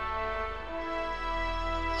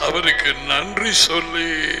அவருக்கு நன்றி சொல்லி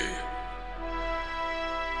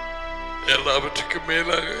எல்லாவற்றுக்கும்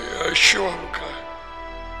மேலாக யெகோவாவுக்கு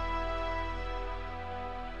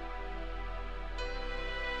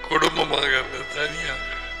குடும்பமாக தனியாக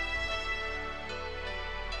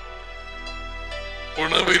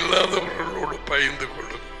உணவு இல்லாதவர்களோடு பகிர்ந்து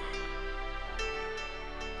கொள்ளும்.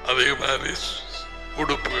 அதே மாதிரி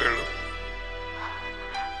உடுப்புகளும்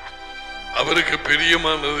அவருக்கு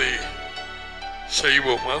பிரியமானதை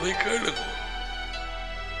செய்வோம். அதை கேளுங்க.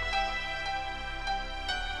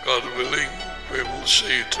 God willing, we will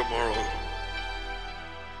see you tomorrow.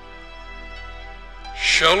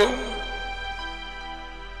 Shalom.